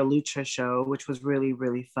for a lucha show, which was really,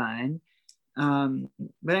 really fun.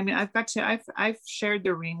 But I mean, I've shared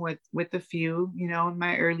the ring with a few, in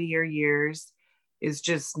my earlier years. Is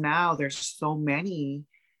just now there's so many.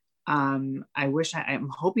 I'm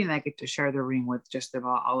hoping I get to share the ring with just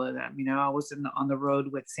about all of them. I was on the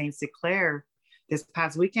road with Saint Sinclair this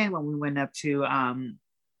past weekend when we went up to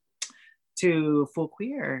Full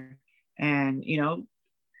Queer, and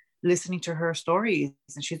listening to her stories.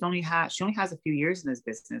 And she only has a few years in this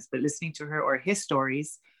business, but listening to her, or his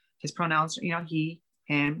stories, his pronouns, he,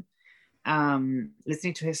 him,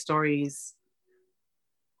 listening to his stories,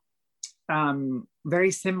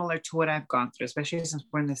 very similar to what I've gone through, especially since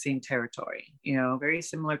we're in the same territory, very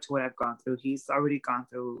similar to what I've gone through. He's already gone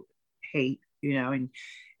through hate, and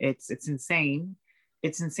it's insane.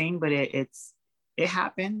 It's insane, but it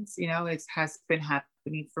happens, it has been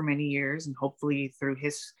happening for many years, and hopefully through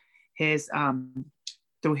his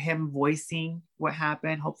through him voicing what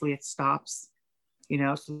happened, hopefully it stops,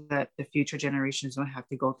 so that the future generations don't have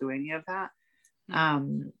to go through any of that.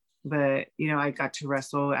 But I got to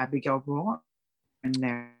wrestle Abigail Warren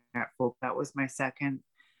there at Folk. That was my second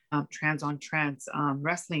trans on trans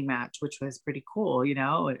wrestling match, which was pretty cool.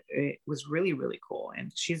 It was really, really cool.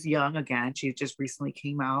 And she's young again. She just recently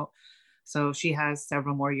came out, so she has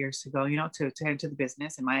several more years to go. To enter the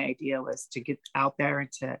business. And my idea was to get out there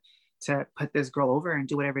and to put this girl over and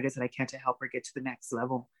do whatever it is that I can to help her get to the next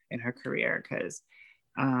level in her career, because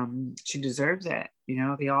she deserves it.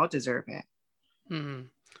 They all deserve it.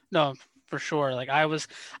 No, for sure. Like I was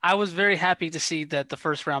very happy to see that the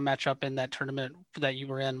first round matchup in that tournament that you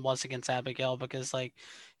were in was against Abigail, because like,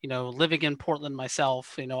 you know, living in Portland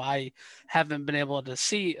myself, you know, I haven't been able to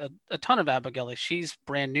see a ton of Abigail. Like, she's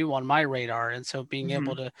brand new on my radar, and so being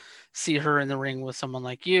able to see her in the ring with someone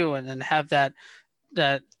like you, and then have that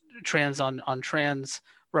trans on trans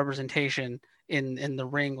representation in the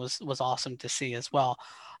ring was awesome to see as well.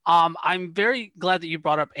 I'm very glad that you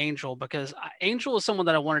brought up Angel, because Angel is someone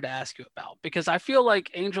that I wanted to ask you about, because I feel like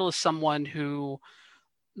Angel is someone who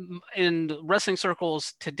in wrestling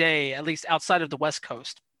circles today, at least outside of the West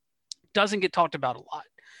Coast, doesn't get talked about a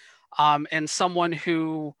lot. And someone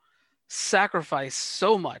who sacrificed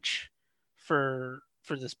so much for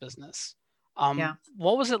this business. Yeah.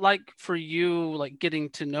 What was it like for you, like getting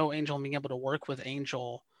to know Angel and being able to work with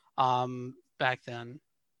Angel back then?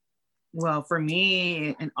 Well, for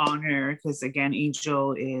me, an honor, because again,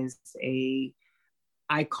 Angel is a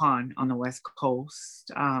icon on the West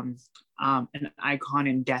Coast, an icon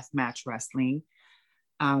in deathmatch wrestling.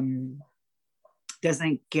 Um,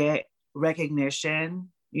 doesn't get recognition,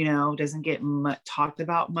 you know, doesn't get talked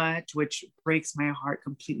about much, which breaks my heart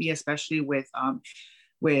completely, especially with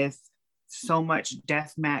so much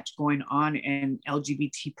death match going on in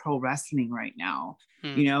LGBT pro wrestling right now.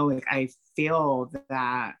 Hmm. You know, like I feel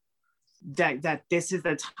that this is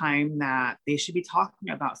the time that they should be talking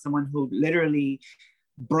about someone who literally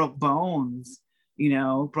broke bones, you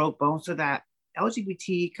know, broke bones so that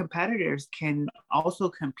LGBT competitors can also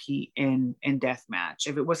compete in deathmatch.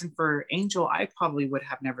 If it wasn't for Angel, I probably would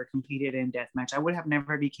have never competed in deathmatch. I would have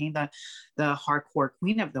never became the hardcore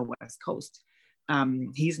queen of the West Coast.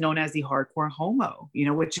 He's known as the hardcore homo, you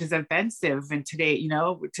know, which is offensive in today, you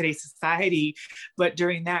know, today's society. But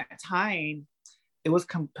during that time, it was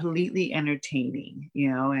completely entertaining,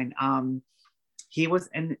 you know, and he was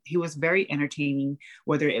very entertaining,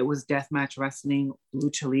 whether it was deathmatch wrestling,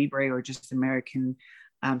 lucha libre, or just American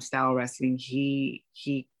style wrestling. He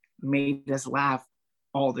made us laugh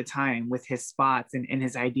all the time with his spots and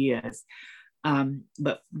his ideas.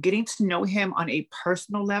 But getting to know him on a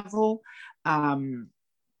personal level,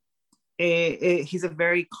 he's a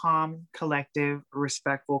very calm, collective,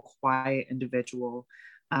 respectful, quiet individual.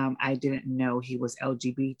 I didn't know he was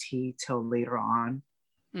LGBT till later on.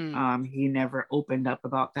 He never opened up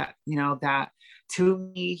about that. You know, that to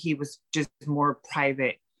me, he was just more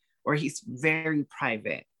private, or he's very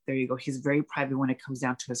private. There you go. He's very private when it comes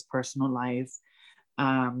down to his personal life.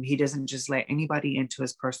 He doesn't just let anybody into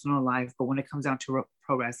his personal life, but when it comes down to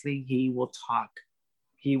pro wrestling, he will talk.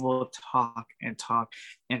 He will talk and talk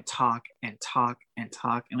and talk and talk and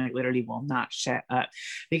talk, and I literally will not shut up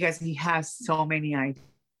because he has so many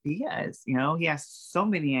ideas. You know, he has so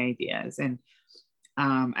many ideas, and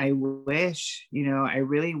I wish, you know, I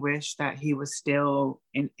really wish that he was still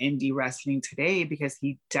in indie wrestling today, because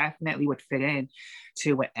he definitely would fit in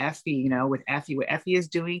to what Effie, you know, what Effie is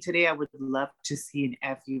doing today. I would love to see an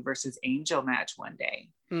Effie versus Angel match one day.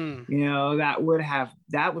 You know, that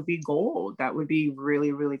would be gold. That would be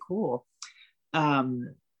really, really cool. But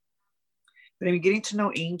I mean, getting to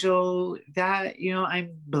know Angel, that, you know,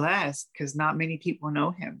 I'm blessed because not many people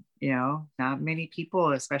know him, you know, not many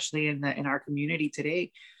people, especially in our community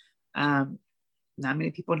today. Not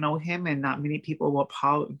many people know him, and not many people will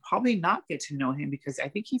probably not get to know him, because I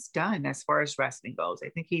think he's done as far as wrestling goes. I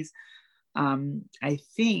think he's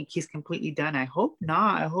completely done. I hope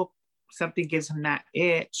not. I hope something gives him that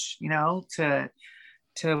itch, you know, to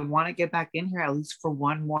want to get back in here at least for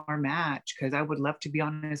one more match, because I would love to be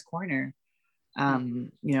on his corner.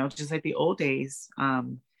 You know, just like the old days.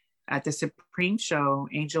 At the Supreme show,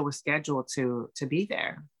 Angel was scheduled to be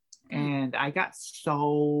there, and I got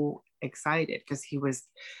so excited because he was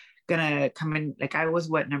gonna come in. Like, I was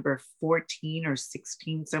number 14 or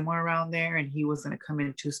 16, somewhere around there, and he was gonna come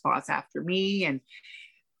in 2 spots after me, and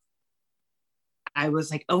I was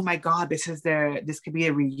like, oh my God, this could be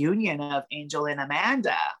a reunion of Angel and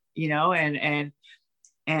Amanda, you know, and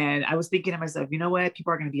I was thinking to myself, you know what,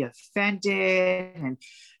 people are going to be offended, and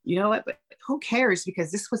you know what, but who cares,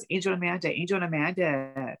 because this was Angel and Amanda. Angel and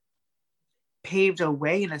Amanda paved a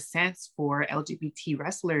way, in a sense, for LGBT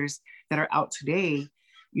wrestlers that are out today.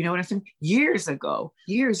 You know what I'm saying? Years ago,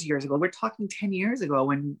 we're talking 10 years ago,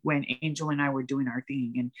 when Angel and I were doing our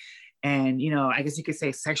thing, and you know, I guess you could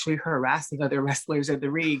say sexually harassing other wrestlers in the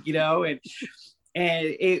ring, you know, and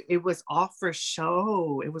it was all for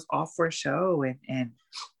show. It was all for show, and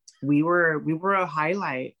we were a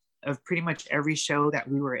highlight of pretty much every show that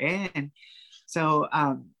we were in. So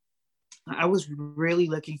I was really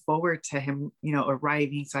looking forward to him,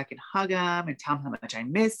 arriving so I could hug him and tell him how much I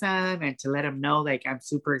miss him and to let him know like I'm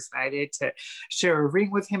super excited to share a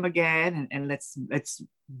ring with him again and let's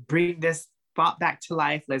bring this thought back to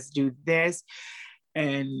life. Let's do this.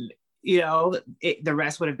 And the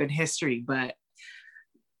rest would have been history. But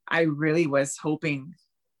I really was hoping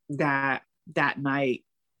that that night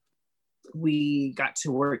we got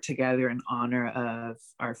to work together in honor of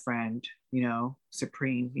our friend,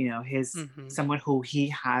 Supreme, his someone who he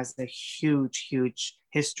has a huge, huge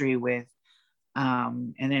history with.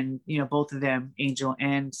 And then, both of them, Angel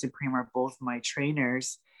and Supreme, are both my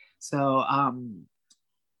trainers. So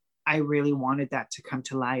I really wanted that to come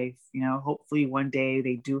to life. Hopefully one day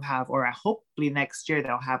they do have, or hopefully next year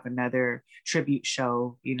they'll have another tribute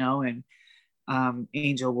show, and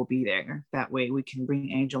Angel will be there. That way we can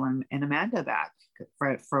bring Angel and Amanda back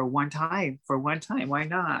for one time. Why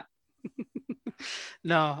not?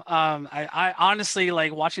 No, I honestly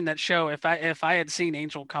like watching that show. If I had seen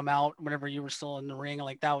Angel come out whenever you were still in the ring,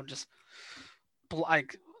 like that would just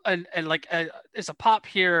like and like it's a pop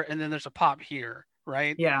here and then there's a pop here,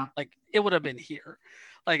 right? Yeah. Like it would have been here.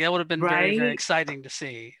 Like it would have been very, very exciting to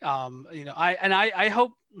see. I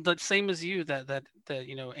hope the same as you that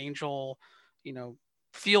Angel,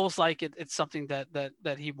 feels like it's something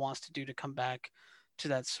that he wants to do to come back to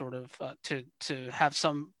that sort of to have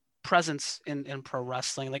some presence in pro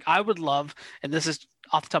wrestling. Like I would love, and this is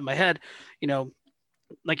off the top of my head,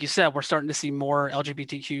 like you said, we're starting to see more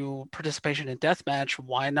LGBTQ participation in deathmatch.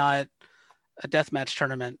 Why not a deathmatch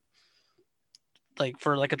tournament? Like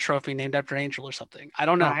for like a trophy named after Angel or something. I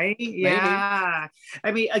don't know. Right? Yeah. Maybe.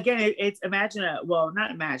 I mean, again, it's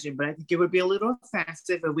not imagine, but I think it would be a little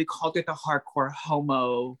offensive if we called it the hardcore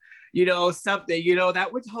homo, something,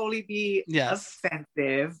 that would totally be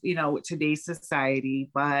offensive, with today's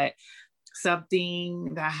society, but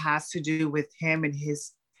something that has to do with him and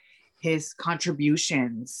his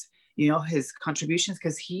contributions,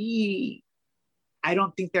 because I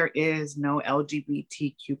don't think there is no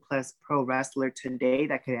LGBTQ plus pro wrestler today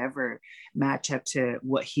that could ever match up to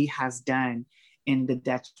what he has done in the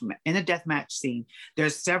deathmatch scene.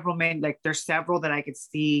 There's several that I could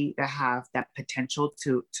see that have that potential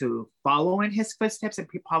to follow in his footsteps and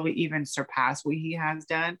probably even surpass what he has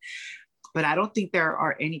done. But I don't think there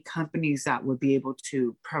are any companies that would be able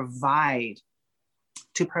to provide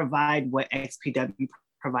what XPW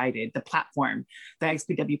provided, the platform that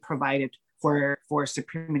XPW provided for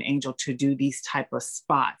Supreme and Angel to do these type of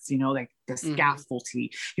spots, like the scaffolding,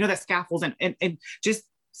 the scaffolds and just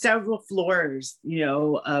several floors,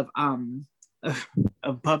 of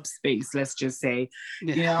bump space, let's just say,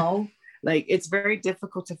 like it's very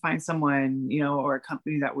difficult to find someone, or a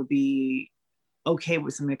company that would be okay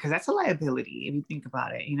with something, because that's a liability if you think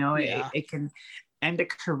about it. It can end a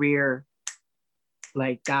career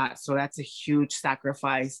like that. So that's a huge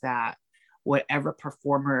sacrifice that whatever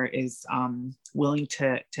performer is willing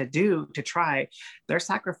to try, they're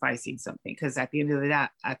sacrificing something, because at the end of that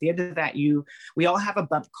we all have a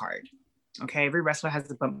bump card. Okay, every wrestler has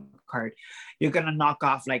a bump card. You're gonna knock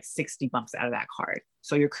off like 60 bumps out of that card,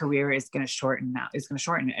 so your career is gonna shorten.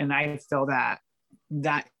 And I feel that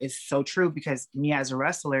is so true, because me as a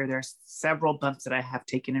wrestler, there's several bumps that I have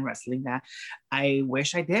taken in wrestling that I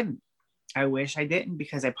wish I didn't,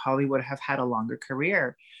 because I probably would have had a longer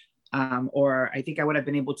career. Or I think I would have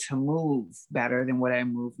been able to move better than what I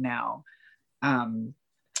move now.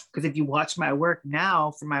 Because if you watch my work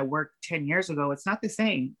now from my work 10 years ago, it's not the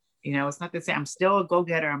same. It's not the same. I'm still a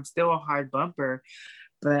go-getter. I'm still a hard bumper,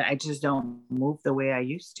 but I just don't move the way I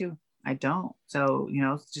used to. I don't. So,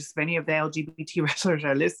 just if any of the LGBT wrestlers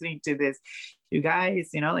are listening to this, you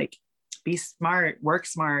guys, like be smart, work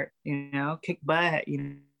smart, kick butt,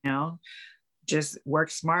 just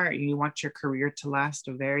work smart. You want your career to last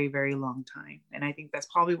a very, very long time. And I think that's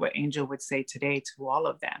probably what Angel would say today to all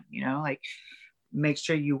of them, like make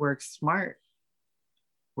sure you work smart,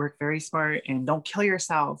 work very smart, and don't kill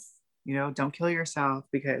yourself. Don't kill yourself,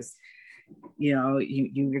 because, you're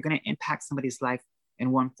going to impact somebody's life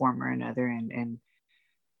in one form or another. And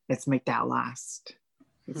let's make that last.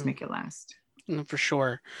 Let's make it last. For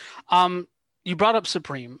sure. You brought up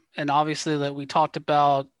Supreme, and obviously that we talked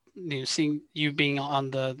about seeing you being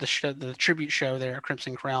on the tribute show there at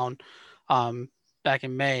Crimson Crown back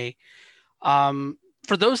in May.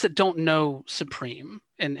 For those that don't know Supreme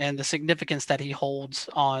and the significance that he holds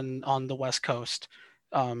on the West Coast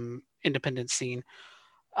independent scene,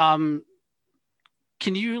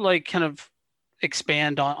 can you like kind of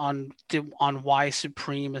expand on why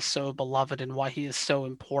Supreme is so beloved and why he is so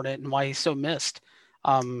important and why he's so missed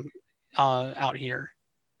out here?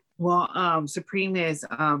 Well, Supreme is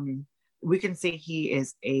we can say he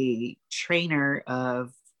is a trainer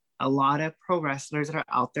of a lot of pro wrestlers that are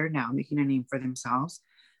out there now making a name for themselves.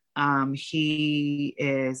 He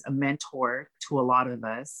is a mentor to a lot of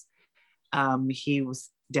us. He was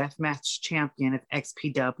deathmatch champion of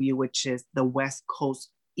XPW, which is the West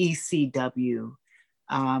Coast ECW.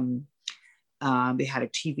 Um, they had a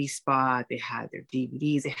TV spot, they had their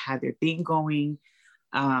DVDs, they had their thing going.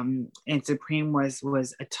 And Supreme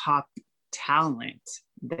was a top talent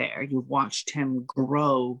there. You watched him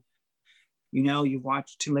grow, you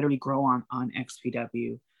watched him literally grow on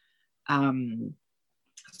XPW.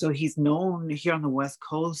 So he's known here on the West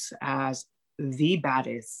Coast as the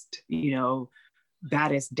baddest,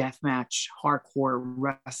 baddest deathmatch hardcore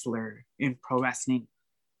wrestler in pro wrestling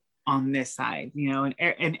on this side.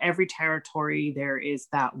 In every territory there is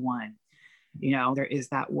that one. There is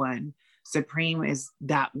that one. Supreme is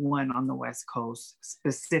that one on the West Coast,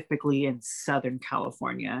 specifically in Southern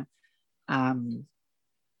California.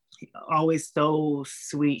 Always so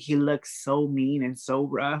sweet. He looks so mean and so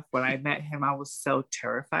rough. When I met him, I was so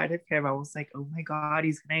terrified of him. I was like, oh my God,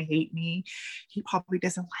 he's gonna hate me. He probably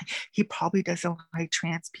doesn't like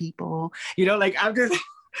trans people. I'm just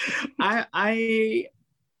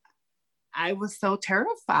I was so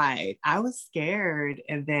terrified. I was scared.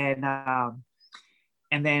 And then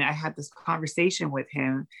I had this conversation with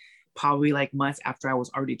him probably like months after I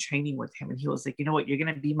was already training with him. And he was like, you know what, you're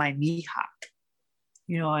gonna be my Mihawk.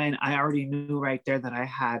 And I already knew right there that I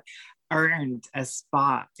had earned a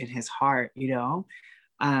spot in his heart,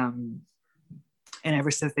 and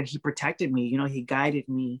ever since then he protected me, he guided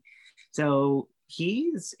me. So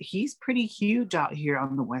he's pretty huge out here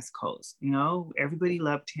on the West Coast. Everybody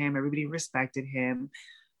loved him, everybody respected him.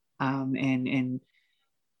 And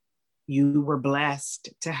you were blessed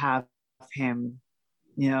to have him,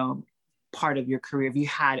 part of your career. If you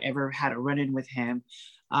had ever had a run-in with him,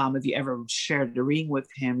 if you ever shared the ring with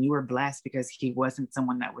him, you were blessed because he wasn't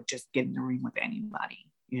someone that would just get in the ring with anybody.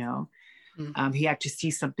 He had to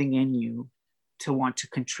see something in you to want to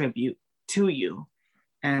contribute to you.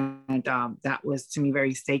 And that was to me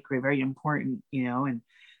very sacred, very important, and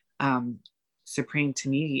Supreme to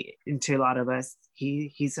me and to a lot of us,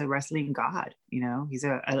 he's a wrestling god, he's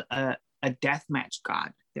a death match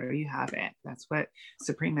god. There you have it. That's what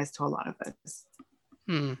Supreme is to a lot of us.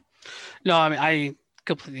 No, I mean, I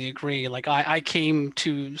completely agree. Like I came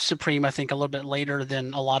to Supreme, I think, a little bit later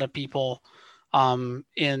than a lot of people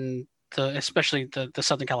in especially the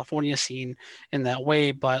Southern California scene in that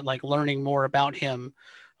way, but like learning more about him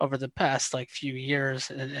over the past like few years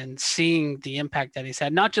and seeing the impact that he's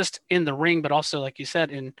had, not just in the ring, but also, like you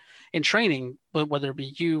said, in training, but whether it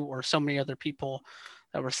be you or so many other people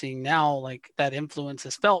that we're seeing now, like that influence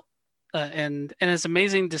is felt. And it's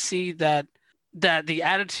amazing to see that the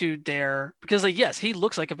attitude there, because like, yes, he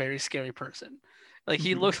looks like a very scary person. Like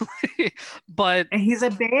he looks like, but and he's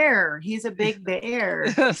a bear. He's a big bear.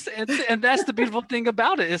 Yes, and that's the beautiful thing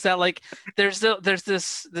about it, is that like there's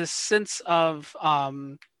this sense of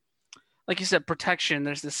like you said, protection.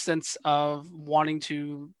 There's this sense of wanting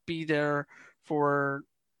to be there for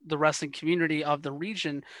the wrestling community of the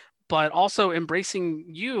region, but also embracing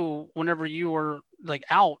you whenever you were like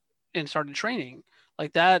out and started training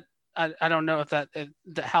like that. I don't know if that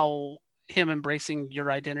how him embracing your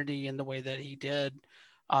identity in the way that he did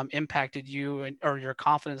impacted you or your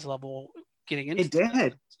confidence level getting into it. Did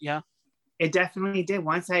that. Yeah, it definitely did.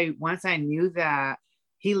 Once I knew that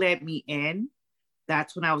he let me in,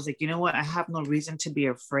 that's when I was like, you know what, I have no reason to be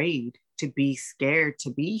afraid, to be scared to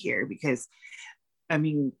be here. Because I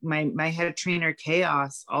mean, my head trainer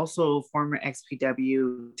Chaos, also former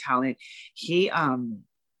XPW talent,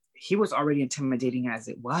 he was already intimidating as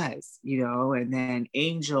it was, and then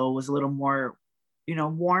Angel was a little more,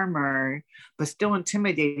 warmer, but still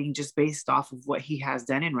intimidating just based off of what he has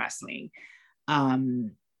done in wrestling.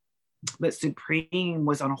 But Supreme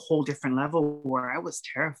was on a whole different level where I was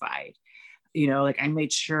terrified. Like I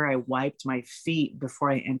made sure I wiped my feet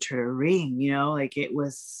before I entered a ring, like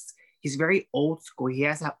he's very old school. He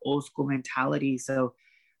has that old school mentality. So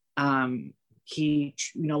he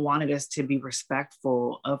wanted us to be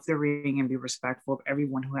respectful of the ring and be respectful of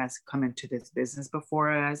everyone who has come into this business before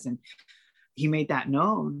us. And he made that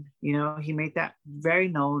known, he made that very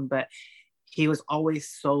known, but he was always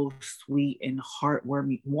so sweet and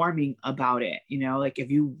warming about it. Like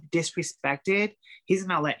if you disrespected, he's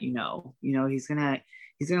gonna let you know, he's gonna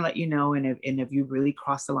let you know. And if you really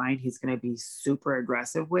cross the line, he's gonna be super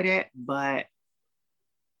aggressive with it. But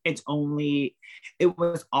it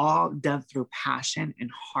was all done through passion and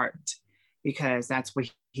heart, because that's what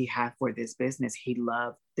he had for this business. He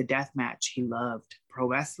loved the death match. He loved pro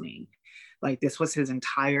wrestling. Like this was his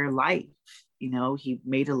entire life. He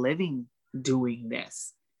made a living doing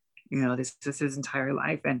this. This is his entire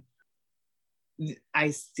life. And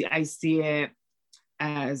I see it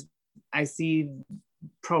as, I see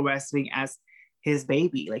pro wrestling as his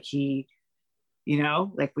baby. Like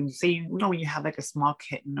like when you say, when you have like a small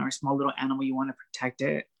kitten or a small little animal, you want to protect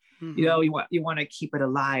it. Mm-hmm. You want to keep it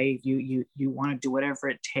alive. You want to do whatever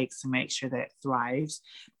it takes to make sure that it thrives.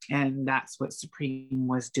 And that's what Supreme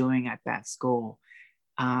was doing at that school.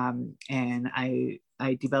 And I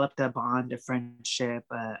developed a bond, a friendship,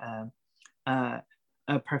 a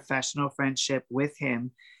professional friendship with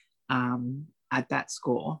him at that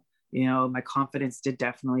school. My confidence did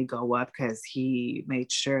definitely go up because he made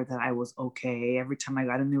sure that I was okay. Every time I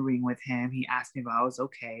got in the ring with him, he asked me if I was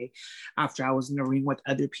okay. After I was in the ring with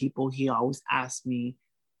other people, he always asked me,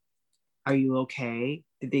 "Are you okay?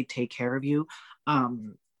 Did they take care of you?"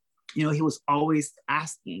 He was always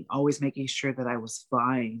asking, always making sure that I was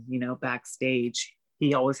fine. Backstage,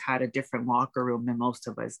 he always had a different locker room than most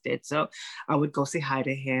of us did. So I would go say hi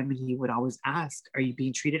to him and he would always ask, "Are you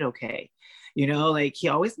being treated okay?" Like he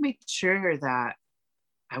always made sure that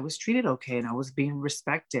I was treated okay and I was being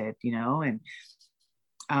respected, and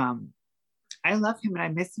I love him and I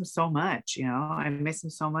miss him so much. I miss him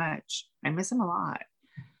so much. I miss him a lot.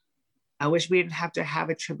 I wish we didn't have to have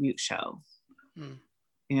a tribute show. Mm.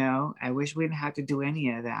 I wish we didn't have to do any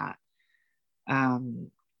of that.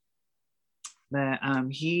 But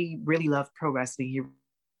he really loved pro wrestling. He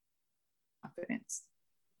confidence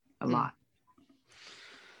a lot.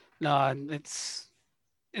 No, it's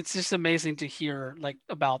just amazing to hear like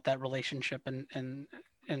about that relationship and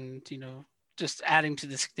just adding to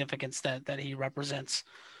the significance that he represents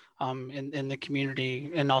in the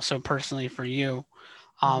community and also personally for you.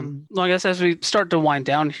 Well, I guess as we start to wind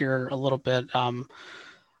down here a little bit,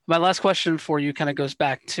 my last question for you kind of goes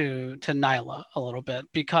back to Nyla a little bit,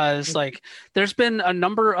 because like there's been a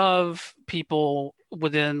number of people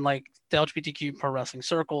within like the LGBTQ pro wrestling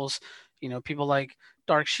circles, people like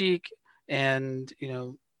Dark Sheik and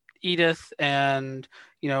Edith and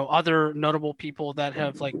other notable people that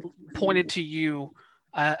have like pointed to you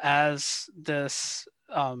as this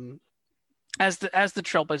as the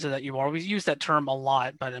trailblazer that you are. We use that term a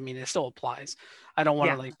lot, but I mean it still applies. I don't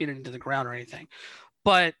want to like beat it into the ground or anything.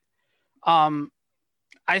 But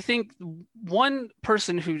I think one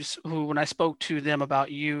person who when I spoke to them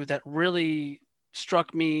about you that really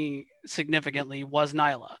struck me significantly was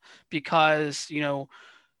Nyla, because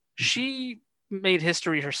she made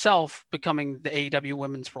history herself becoming the AEW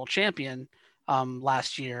Women's World Champion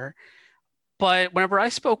last year. But whenever I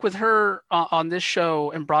spoke with her on this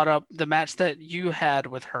show and brought up the match that you had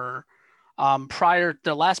with her prior,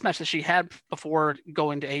 the last match that she had before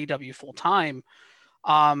going to AEW full time,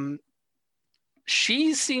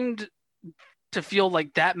 she seemed to feel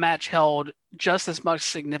like that match held just as much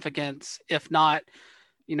significance, if not,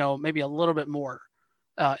 maybe a little bit more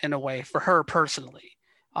in a way for her personally.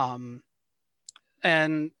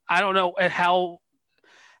 And I don't know how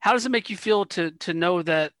does it make you feel to know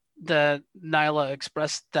that Nyla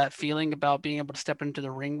expressed that feeling about being able to step into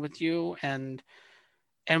the ring with you, and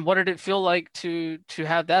what did it feel like to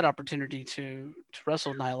have that opportunity to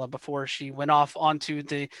wrestle Nyla before she went off onto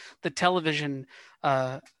the television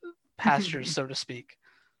pastures, so to speak?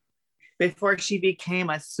 Before she became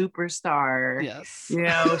a superstar. Yes.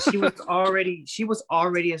 She was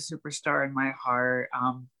already a superstar in my heart.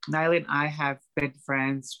 Nyla and I have been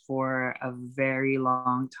friends for a very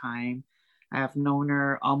long time. I have known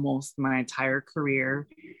her almost my entire career,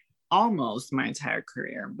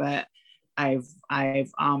 but I've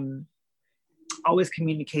always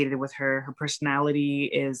communicated with her. Her personality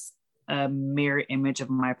is a mirror image of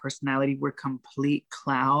my personality. We're complete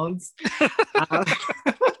clowns.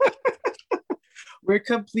 We're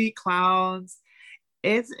complete clowns.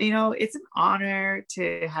 It's it's an honor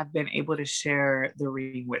to have been able to share the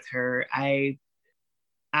ring with her. I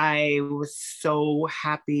was so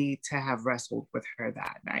happy to have wrestled with her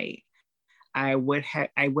that night. I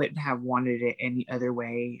wouldn't have wanted it any other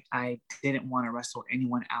way. I didn't want to wrestle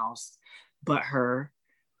anyone else but her.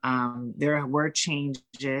 There were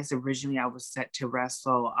changes. Originally, I was set to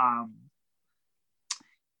wrestle.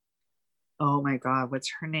 Oh my God,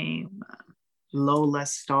 what's her name? Lola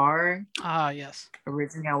Star. Yes.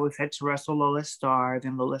 Originally, I was set to wrestle Lola Star.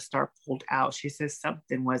 Then Lola Star pulled out. She said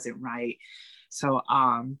something wasn't right. So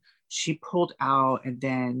she pulled out, and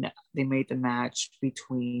then they made the match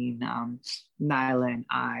between Nyla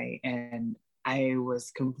and I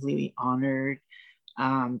was completely honored.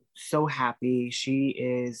 So happy. She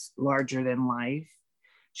is larger than life.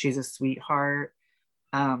 She's a sweetheart.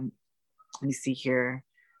 Let me see here.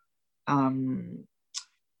 Um,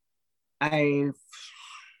 I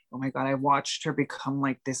oh my God, I watched her become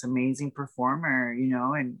like this amazing performer, you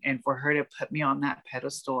know, and for her to put me on that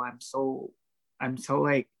pedestal, I'm so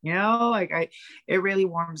like, you know, like it really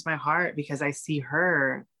warms my heart because I see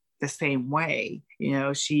her the same way. You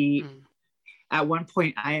know, she Mm. at one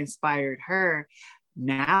point I inspired her.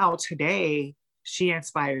 Now today she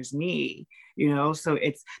inspires me, you know. So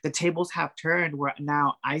it's the tables have turned where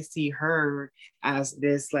now I see her as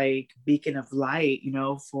this like beacon of light, you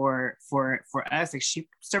know, for us. Like she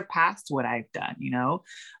surpassed what I've done, you know.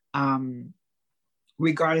 um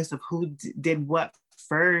Regardless of who did what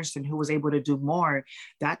first and who was able to do more,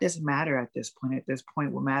 that doesn't matter at this point. At this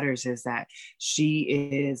point, what matters is that she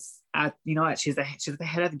is at, you know, she's the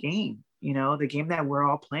head of the game, you know, the game that we're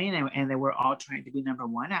all playing and that we're all trying to be number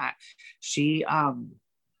one at. She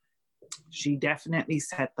she definitely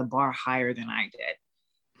set the bar higher than I did.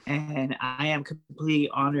 And I am completely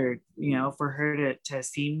honored, you know, for her to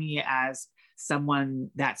see me as someone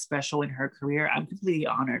that special in her career. I'm completely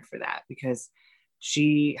honored for that because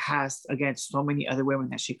she has, again, so many other women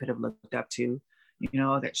that she could have looked up to, you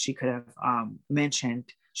know, that she could have mentioned,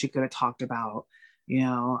 she could have talked about, you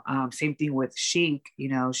know. Same thing with Chic, you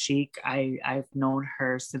know. Chic, I've known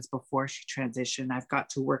her since before she transitioned. I've got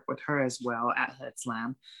to work with her as well at Hood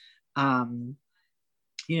Slam. Um,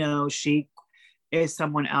 you know, she is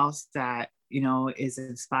someone else that, you know, is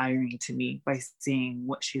inspiring to me by seeing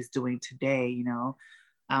what she's doing today, you know.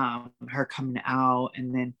 Her coming out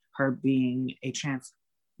and then her being a trans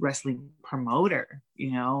wrestling promoter,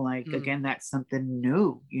 you know, like Mm. again, that's something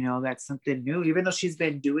new, you know, that's something new, even though she's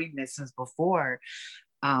been doing this since before.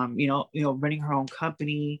 You know, running her own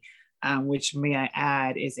company, which may I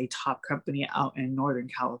add is a top company out in Northern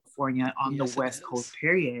California on the Yes, it West Coast is.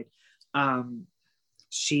 period. um,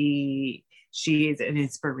 she is an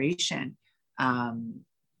inspiration. um,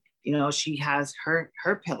 you know, she has her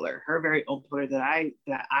pillar, her very own pillar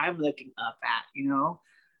that I'm looking up at, you know.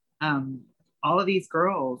 um, all of these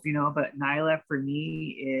girls, you know, but Nyla for me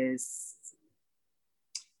is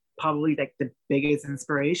probably like the biggest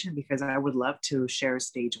inspiration because I would love to share a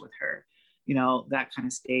stage with her, you know, that kind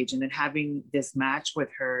of stage. And then having this match with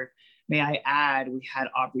her, may I add, we had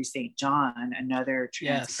Aubrey St. John, another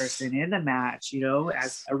trans Yes. person in the match, you know, as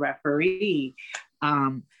Yes. a referee.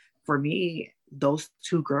 Um, for me, those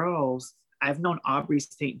two girls, I've known Aubrey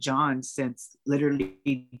St. John since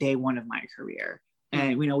literally day one of my career. Mm.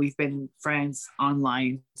 And, you know, we've been friends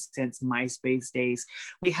online since MySpace days.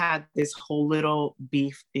 We had this whole little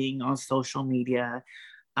beef thing on social media,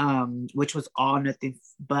 which was all nothing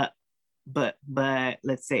but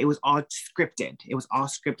let's say it was all scripted. It was all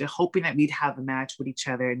scripted, hoping that we'd have a match with each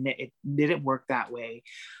other, and it didn't work that way.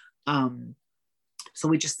 Um, so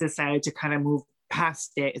we just decided to kind of move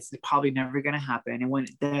past it. It's probably never going to happen, and when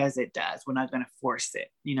it does, it does. We're not going to force it.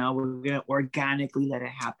 You know, we're going to organically let it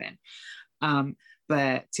happen. Um,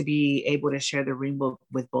 but to be able to share the rainbow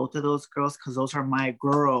with both of those girls, because those are my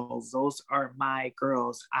girls, those are my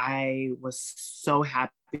girls, I was so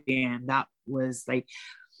happy. And that was like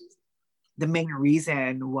the main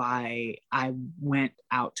reason why I went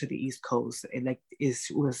out to the East Coast. It like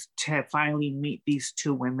was to finally meet these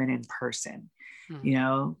two women in person, Mm. you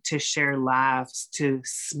know, to share laughs, to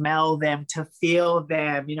smell them, to feel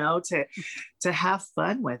them, you know, to have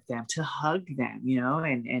fun with them, to hug them, you know.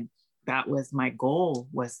 And that was my goal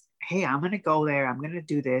was, hey, I'm going to go there. I'm going to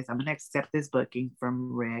do this. I'm going to accept this booking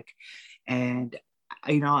from Rick. And,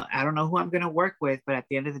 you know, I don't know who I'm going to work with, but at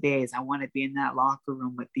the end of the day is I want to be in that locker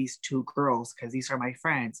room with these two girls because these are my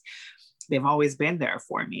friends. They've always been there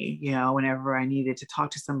for me, you know, whenever I needed to talk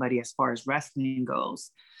to somebody as far as wrestling goes.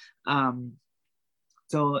 Um,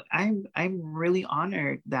 so I'm really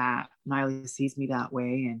honored that Nyla sees me that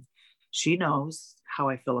way, and she knows how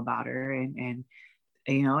I feel about her, and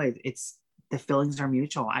you know, it's the feelings are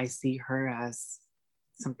mutual. I see her as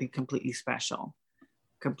something completely special,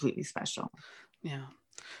 completely special. Yeah.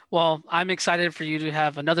 Well, I'm excited for you to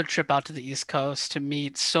have another trip out to the East Coast to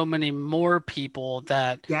meet so many more people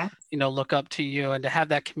that, Yeah. look up to you and to have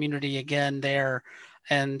that community again there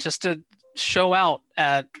and just to show out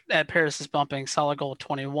at Paris is Bumping Solid Gold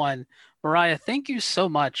 21. Mariah, thank you so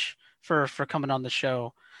much for coming on the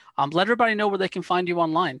show. Let everybody know where they can find you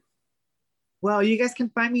online. Well, you guys can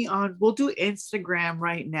find me on. We'll do Instagram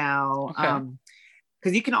right now. Okay.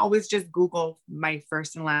 Because you can always just Google my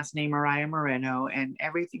first and last name, Mariah Moreno, and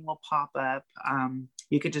everything will pop up.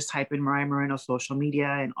 You could just type in Mariah Moreno social media,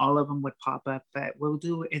 and all of them would pop up. But we'll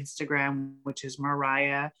do Instagram, which is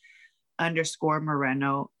Mariah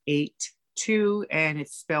 _Moreno 82, and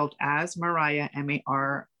it's spelled as Mariah,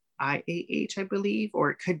 IAH, I believe,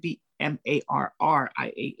 or it could be MARRIAH.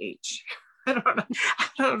 I don't know. I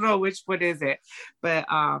don't know which one is it, but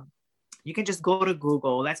you can just go to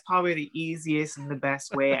Google. That's probably the easiest and the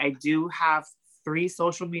best way. I do have three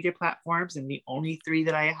social media platforms, and the only three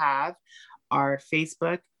that I have are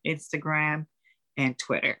Facebook, Instagram, and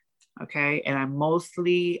Twitter. Okay. And I'm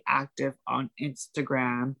mostly active on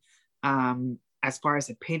Instagram. As far as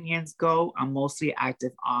opinions go, I'm mostly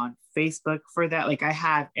active on Facebook for that. Like I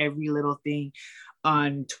have every little thing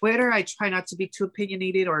on Twitter. I try not to be too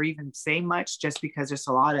opinionated or even say much just because there's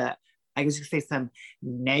a lot of, I guess you could say, some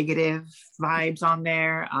negative vibes on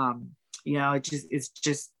there. It's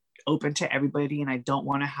just open to everybody, and I don't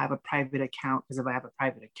want to have a private account, because if I have a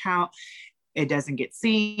private account, it doesn't get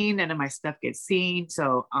seen, and then my stuff gets seen.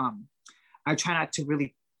 So I try not to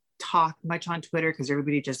really talk much on Twitter, because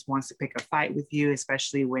everybody just wants to pick a fight with you,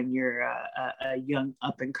 especially when you're a young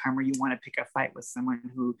up and comer. You want to pick a fight with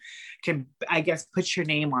someone who can, I guess, put your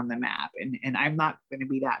name on the map. And I'm not going to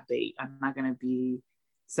be that bait. I'm not going to be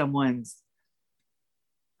someone's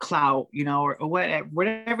clout, or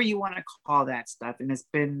whatever you want to call that stuff. And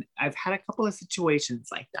I've had a couple of situations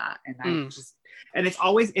like that, and it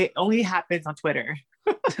only happens on Twitter.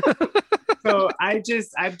 So I'm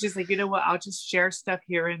just like, you know what, I'll just share stuff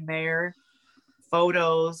here and there,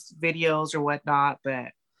 photos, videos, or whatnot, but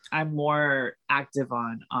I'm more active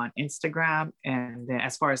on Instagram. And then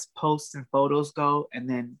as far as posts and photos go, and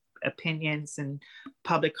then opinions and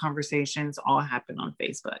public conversations all happen on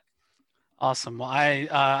Facebook. Awesome. Well,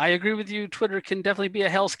 I agree with you. Twitter can definitely be a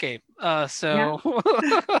hellscape. So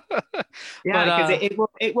yeah, because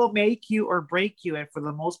it will make you or break you, and for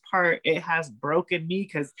the most part, it has broken me,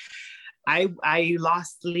 because I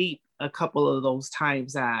lost sleep a couple of those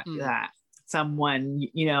times that someone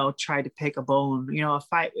tried to pick a bone, a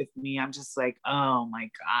fight with me. I'm just like, oh my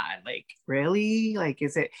God, like, really? Like,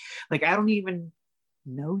 is it like, I don't even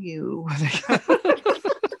know you.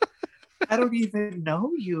 I don't even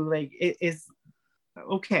know you. Like, it is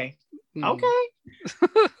okay. Okay.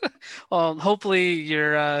 Well, hopefully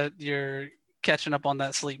you're catching up on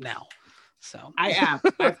that sleep now. So I am.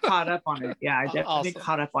 I've caught up on it. Yeah, I definitely awesome.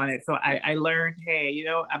 caught up on it. So I learned, hey,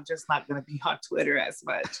 I'm just not going to be on Twitter as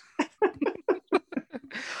much.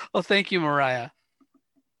 Well, thank you, Mariah.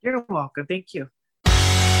 You're welcome. Thank you.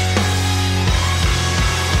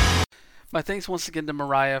 My thanks once again to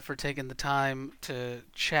Mariah for taking the time to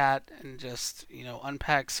chat and just,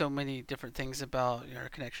 unpack so many different things about her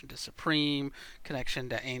connection to Supreme, connection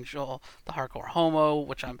to Angel, the hardcore homo,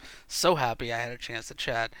 which I'm so happy I had a chance to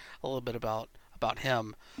chat a little bit about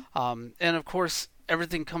him. And of course,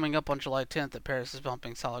 everything coming up on July 10th at Paris is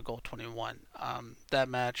Bumping Solid Gold 21. That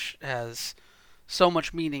match has so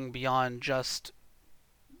much meaning beyond just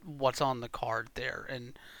what's on the card there.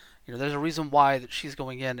 And there's a reason why that she's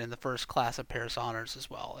going in the first class of Paris honors as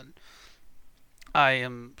well, and I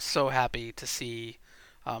am so happy to see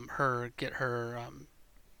her get her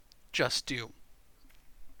just due,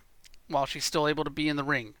 while she's still able to be in the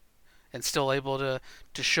ring and still able to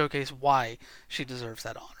showcase why she deserves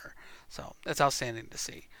that honor. So that's outstanding to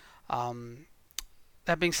see.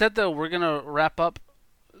 That being said, though, we're gonna wrap up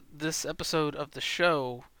this episode of the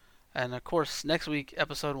show, and of course next week,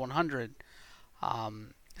 episode 100.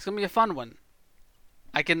 It's gonna be a fun one.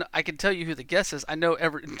 I can tell you who the guest is. I know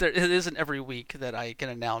it isn't every week that I can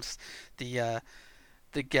announce the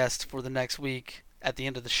guest for the next week at the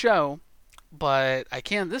end of the show, but I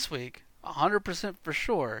can this week, 100% for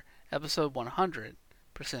sure, episode 100%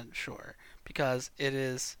 sure, because it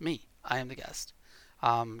is me. I am the guest.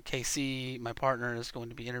 KC, my partner, is going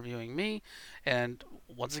to be interviewing me, and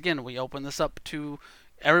once again, we open this up to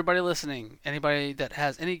everybody listening, anybody that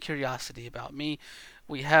has any curiosity about me.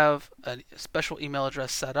 We have a special email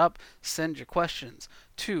address set up. Send your questions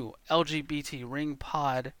to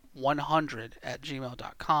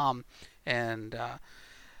lgbtringpod100@gmail.com, and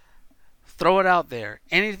throw it out there.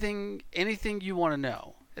 Anything you want to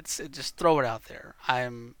know, just throw it out there.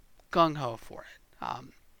 I'm gung ho for it.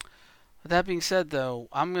 With that being said, though,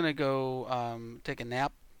 I'm gonna go take a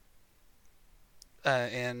nap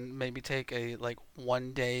and maybe take a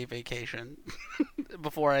 1 day vacation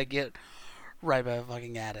before I get right back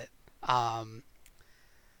fucking at it. I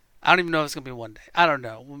don't even know if it's gonna be 1 day. I don't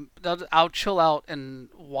know. I'll chill out and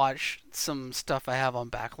watch some stuff I have on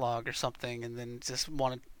backlog or something, and then just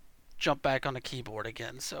want to jump back on the keyboard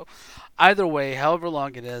again. So either way, however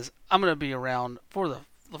long it is, I'm gonna be around for the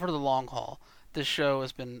long haul. This show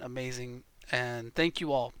has been amazing, and thank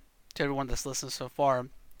you all to everyone that's listened so far.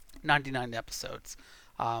 99 episodes.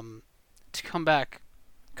 To come back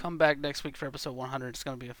next week for episode 100. It's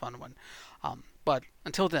gonna be a fun one. But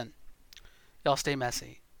until then, y'all stay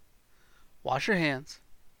messy Wash your hands,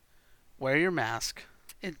 wear your mask,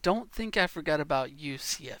 and don't think I forgot about you,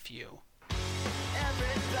 CFU.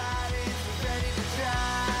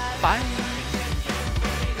 Bye.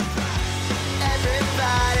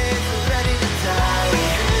 Everybody's ready to die.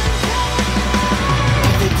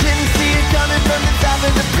 If they didn't see it coming from the top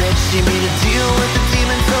of the bridge, she made a deal with the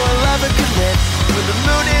demon so a lover could live. When the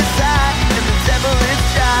moon is high and the devil is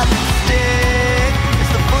chopped stick, it's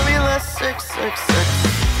the formula 666.